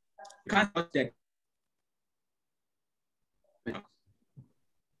 You can't watch that.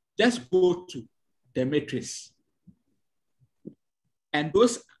 Just go to the matrix. And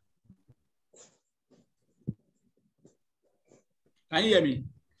those, can you hear me?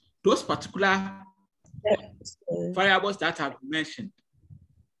 Those particular variables that I've mentioned.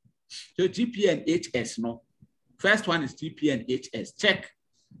 So GP and HS, no. First one is GP and HS.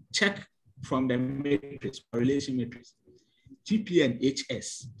 Check from the matrix, correlation matrix. GP and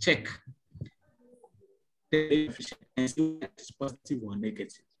HS, check. And see whether it's positive or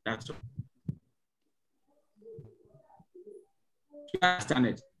negative. That's all. You understand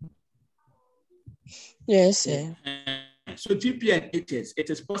it? Yes, sir. So GP and HS, it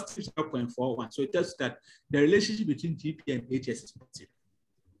is positive 0.41. So it tells that the relationship between GP and HS is positive.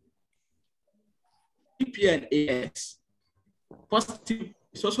 GP and AS, positive,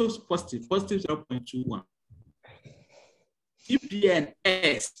 it's also positive 0.21. GP and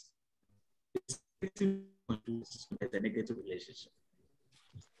S is negative 0.2, so there's a negative relationship.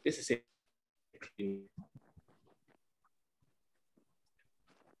 This is a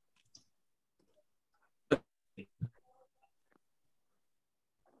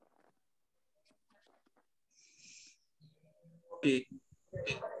okay.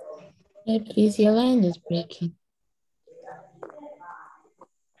 Yeah, please, your line is breaking.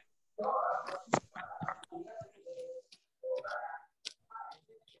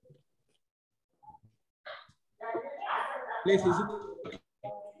 Please, is it?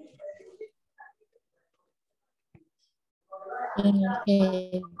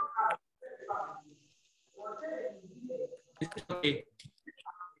 Okay. Okay.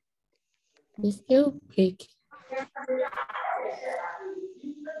 It's still breaking.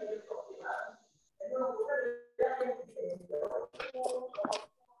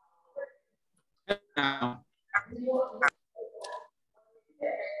 Now.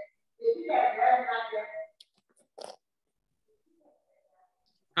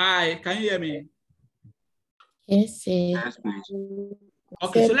 Hi, can you hear me? Yes, sir. Yes, please.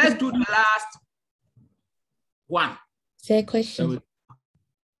 Okay, so let's do the last one. Say question.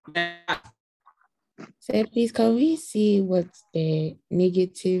 So please, can we see what the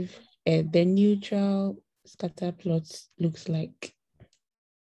negative, the neutral scatter plot looks like?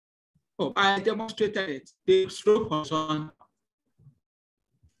 Oh, I demonstrated it. The slope was on.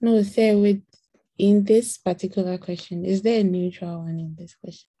 No, sir, in this particular question, is there a neutral one in this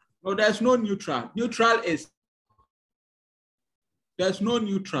question? No, there's no neutral. There's no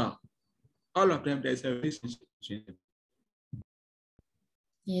neutral. All of them, there's a relationship.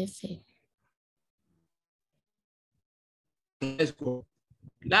 Yes, sir. Let's go.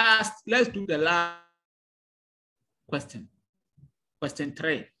 Let's do the last question. Question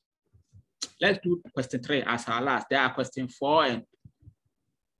 3. Let's do question 3 as our last. There are question 4 and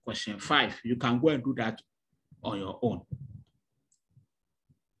question 5. You can go and do that on your own.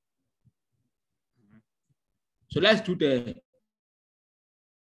 So let's do the,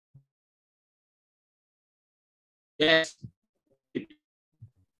 yes.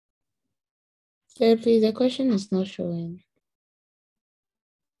 Sir, please, the question is not showing.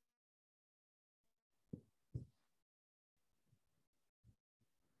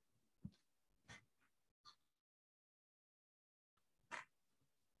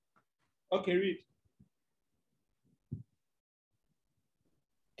 Okay, read.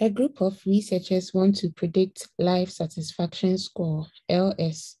 A group of researchers want to predict life satisfaction score,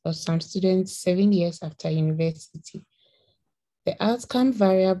 LS, of some students 7 years after university. The outcome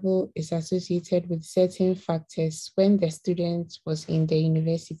variable is associated with certain factors when the student was in the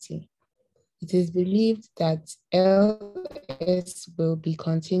university. It is believed that LS will be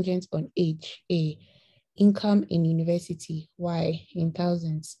contingent on age, A, income in university, Y, in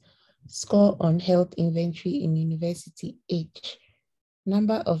thousands, score on health inventory in university, H,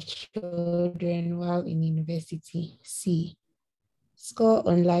 number of children while in university, C, score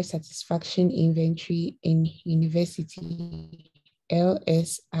on life satisfaction inventory in university,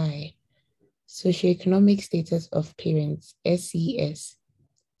 LSI, socioeconomic status of parents, SES,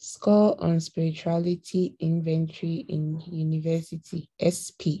 score on spirituality inventory in university,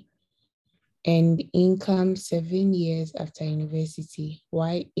 SP, and income 7 years after university,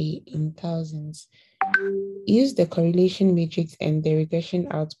 YA, in thousands. Use the correlation matrix and the regression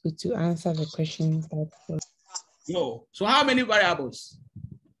output to answer the questions that follow. No. So how many variables?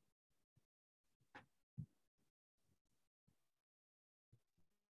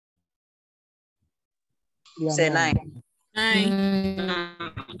 Say 9. 9.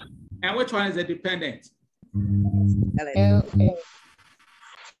 And which one is the dependent? LS.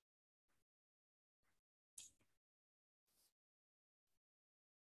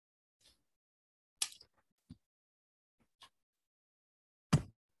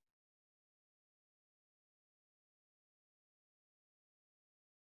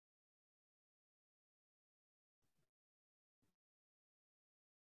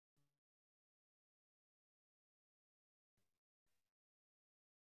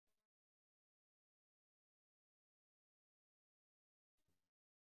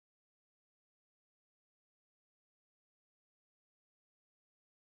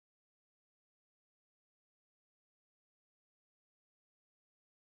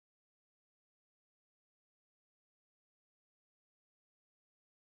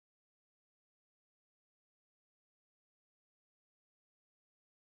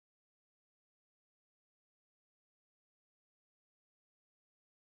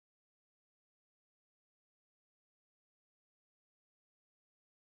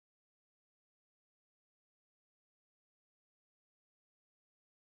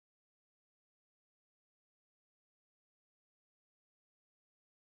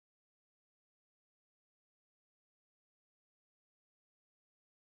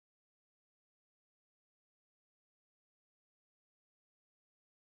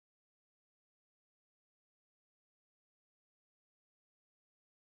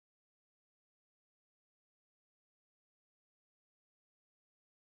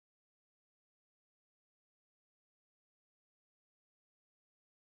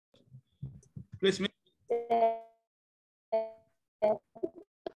 Please make.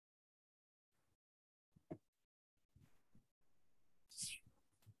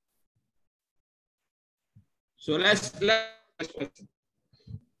 So let's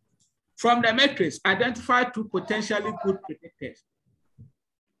from the matrix, identify 2 potentially good predictors.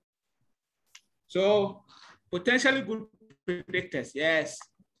 So potentially good predictors, yes.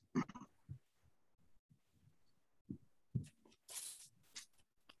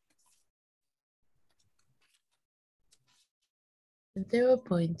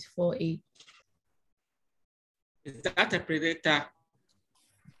 .48. Is that a predictor?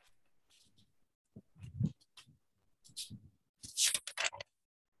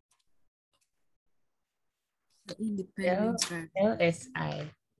 Independent variable. LSI.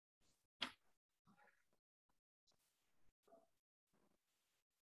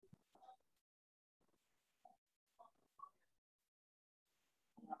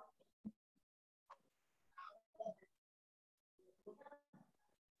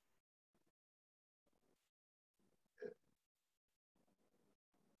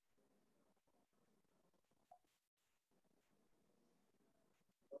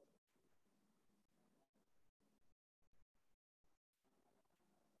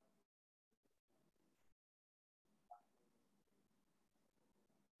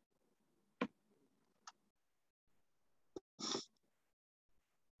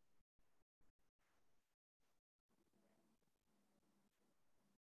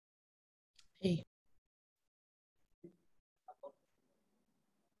 Hey.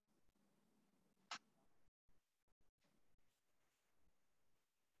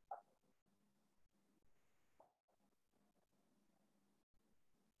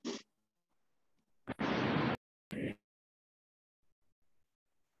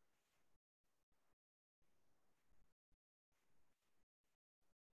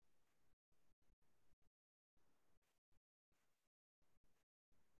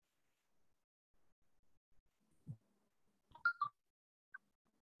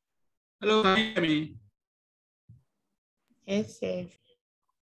 Hello, can you hear me? Yes, sir.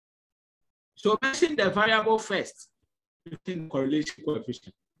 So mention the variable first, using correlation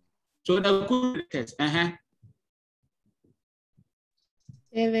coefficient. So the good test. Yeah,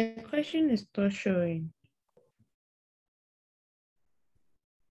 the question is still showing.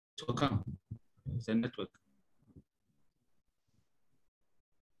 So come, it's a network.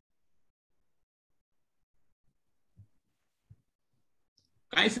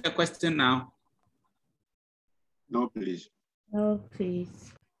 Can I see the question now? No, please. No,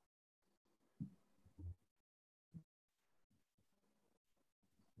 please.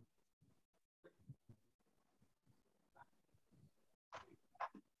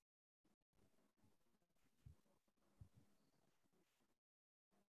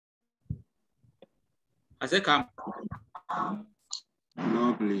 I said come.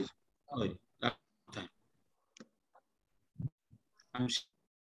 No, please. Oh, that time. I'm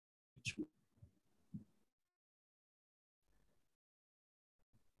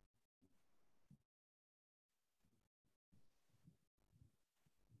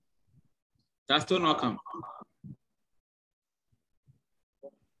That's still not come.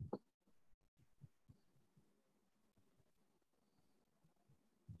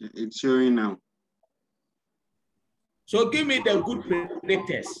 It's showing now. So give me the good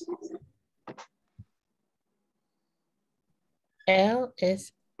predictors.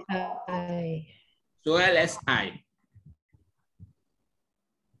 LSI. So LSI.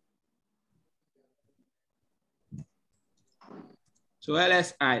 So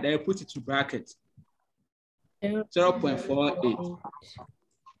LSI, then you put it to brackets. 0.48.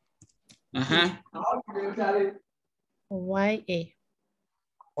 YA.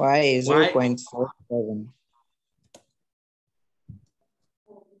 Y is 0.47.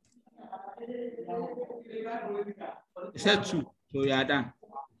 It said 2, so you are done.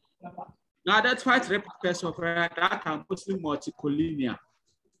 Now that's why replicas of that are mostly multicollinear.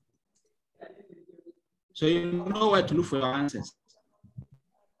 So you know where to look for your answers.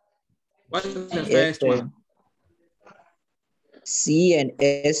 What is the first one? C and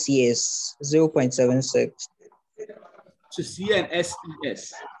SES 0.76. So C and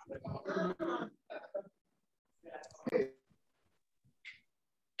SES.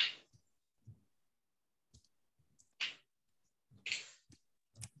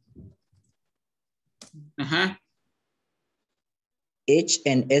 H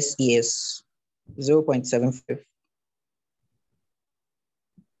and SES 0.75.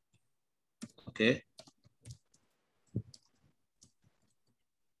 Okay.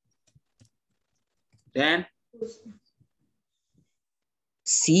 Then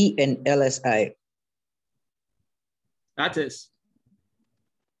C and LSI. That is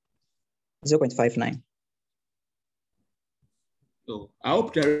 0.59. So I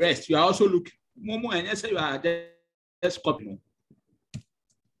hope the rest you are also looking. Momo and yes, you are just copying.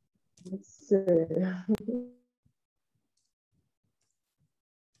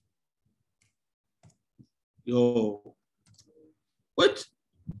 Yo, which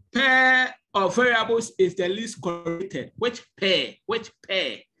pair of variables is the least correlated? Which pair? Which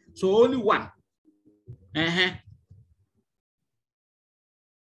pair? So only one.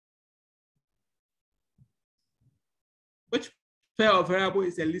 Which pair of variable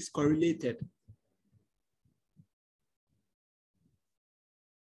is the least correlated?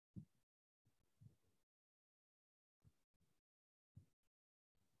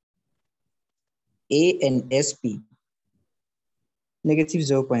 A and SP, negative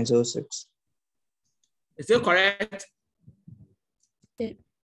 0.06. Is it correct? Yeah.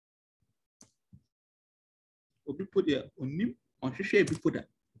 People there on people that.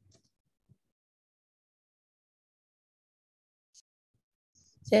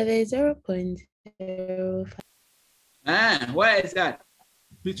 So there's 0.05. Where is that?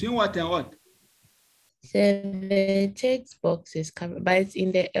 Between what and what? So the text box is covered, but it's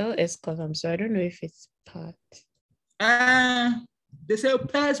in the LS column, so I don't know if it's part. They say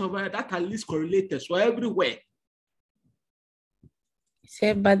pairs of that at least correlated, so everywhere.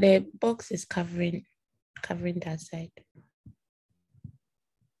 So, but the box is covering that side.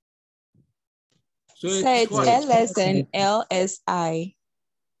 So it's LS and LSI.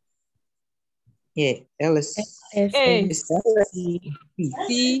 Yeah, LS. C.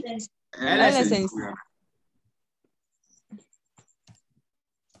 LS and C.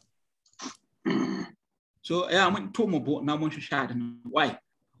 So I'm two more now. Why?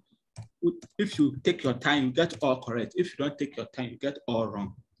 If you take your time, you get all correct. If you don't take your time, you get all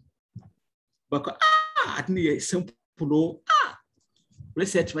wrong. Because I think it's simple.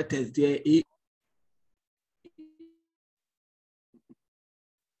 Research methods there.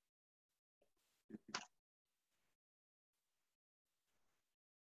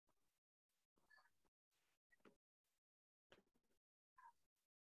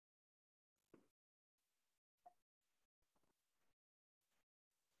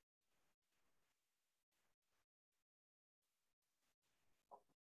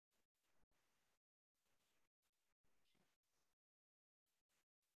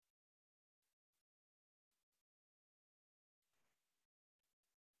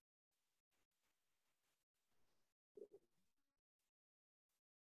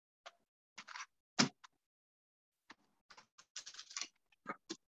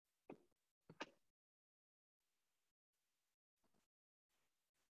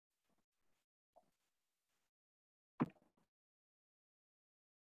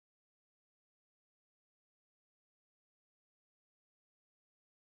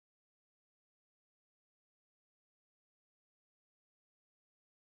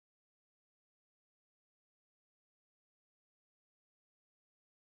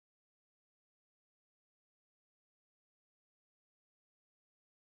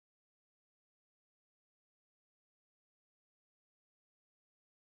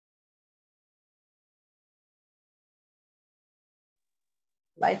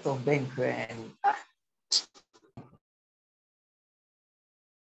 Light of bank and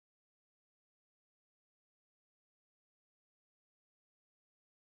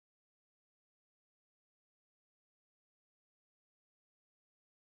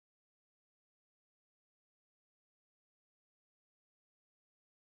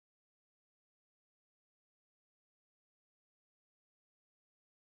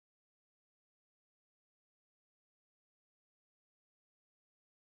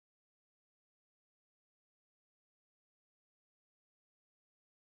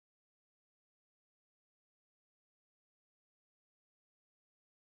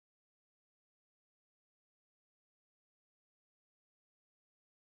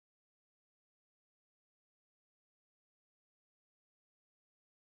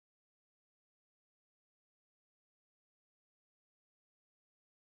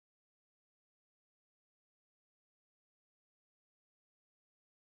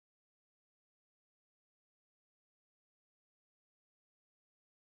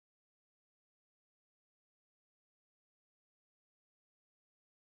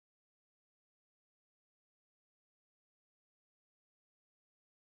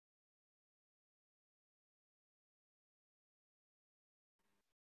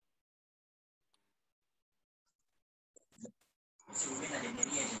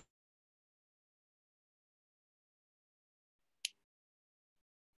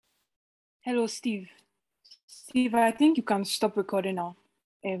Hello, Steve. Steve, I think you can stop recording now.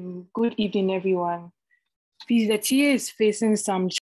 Good evening, everyone. Please, the TA is facing some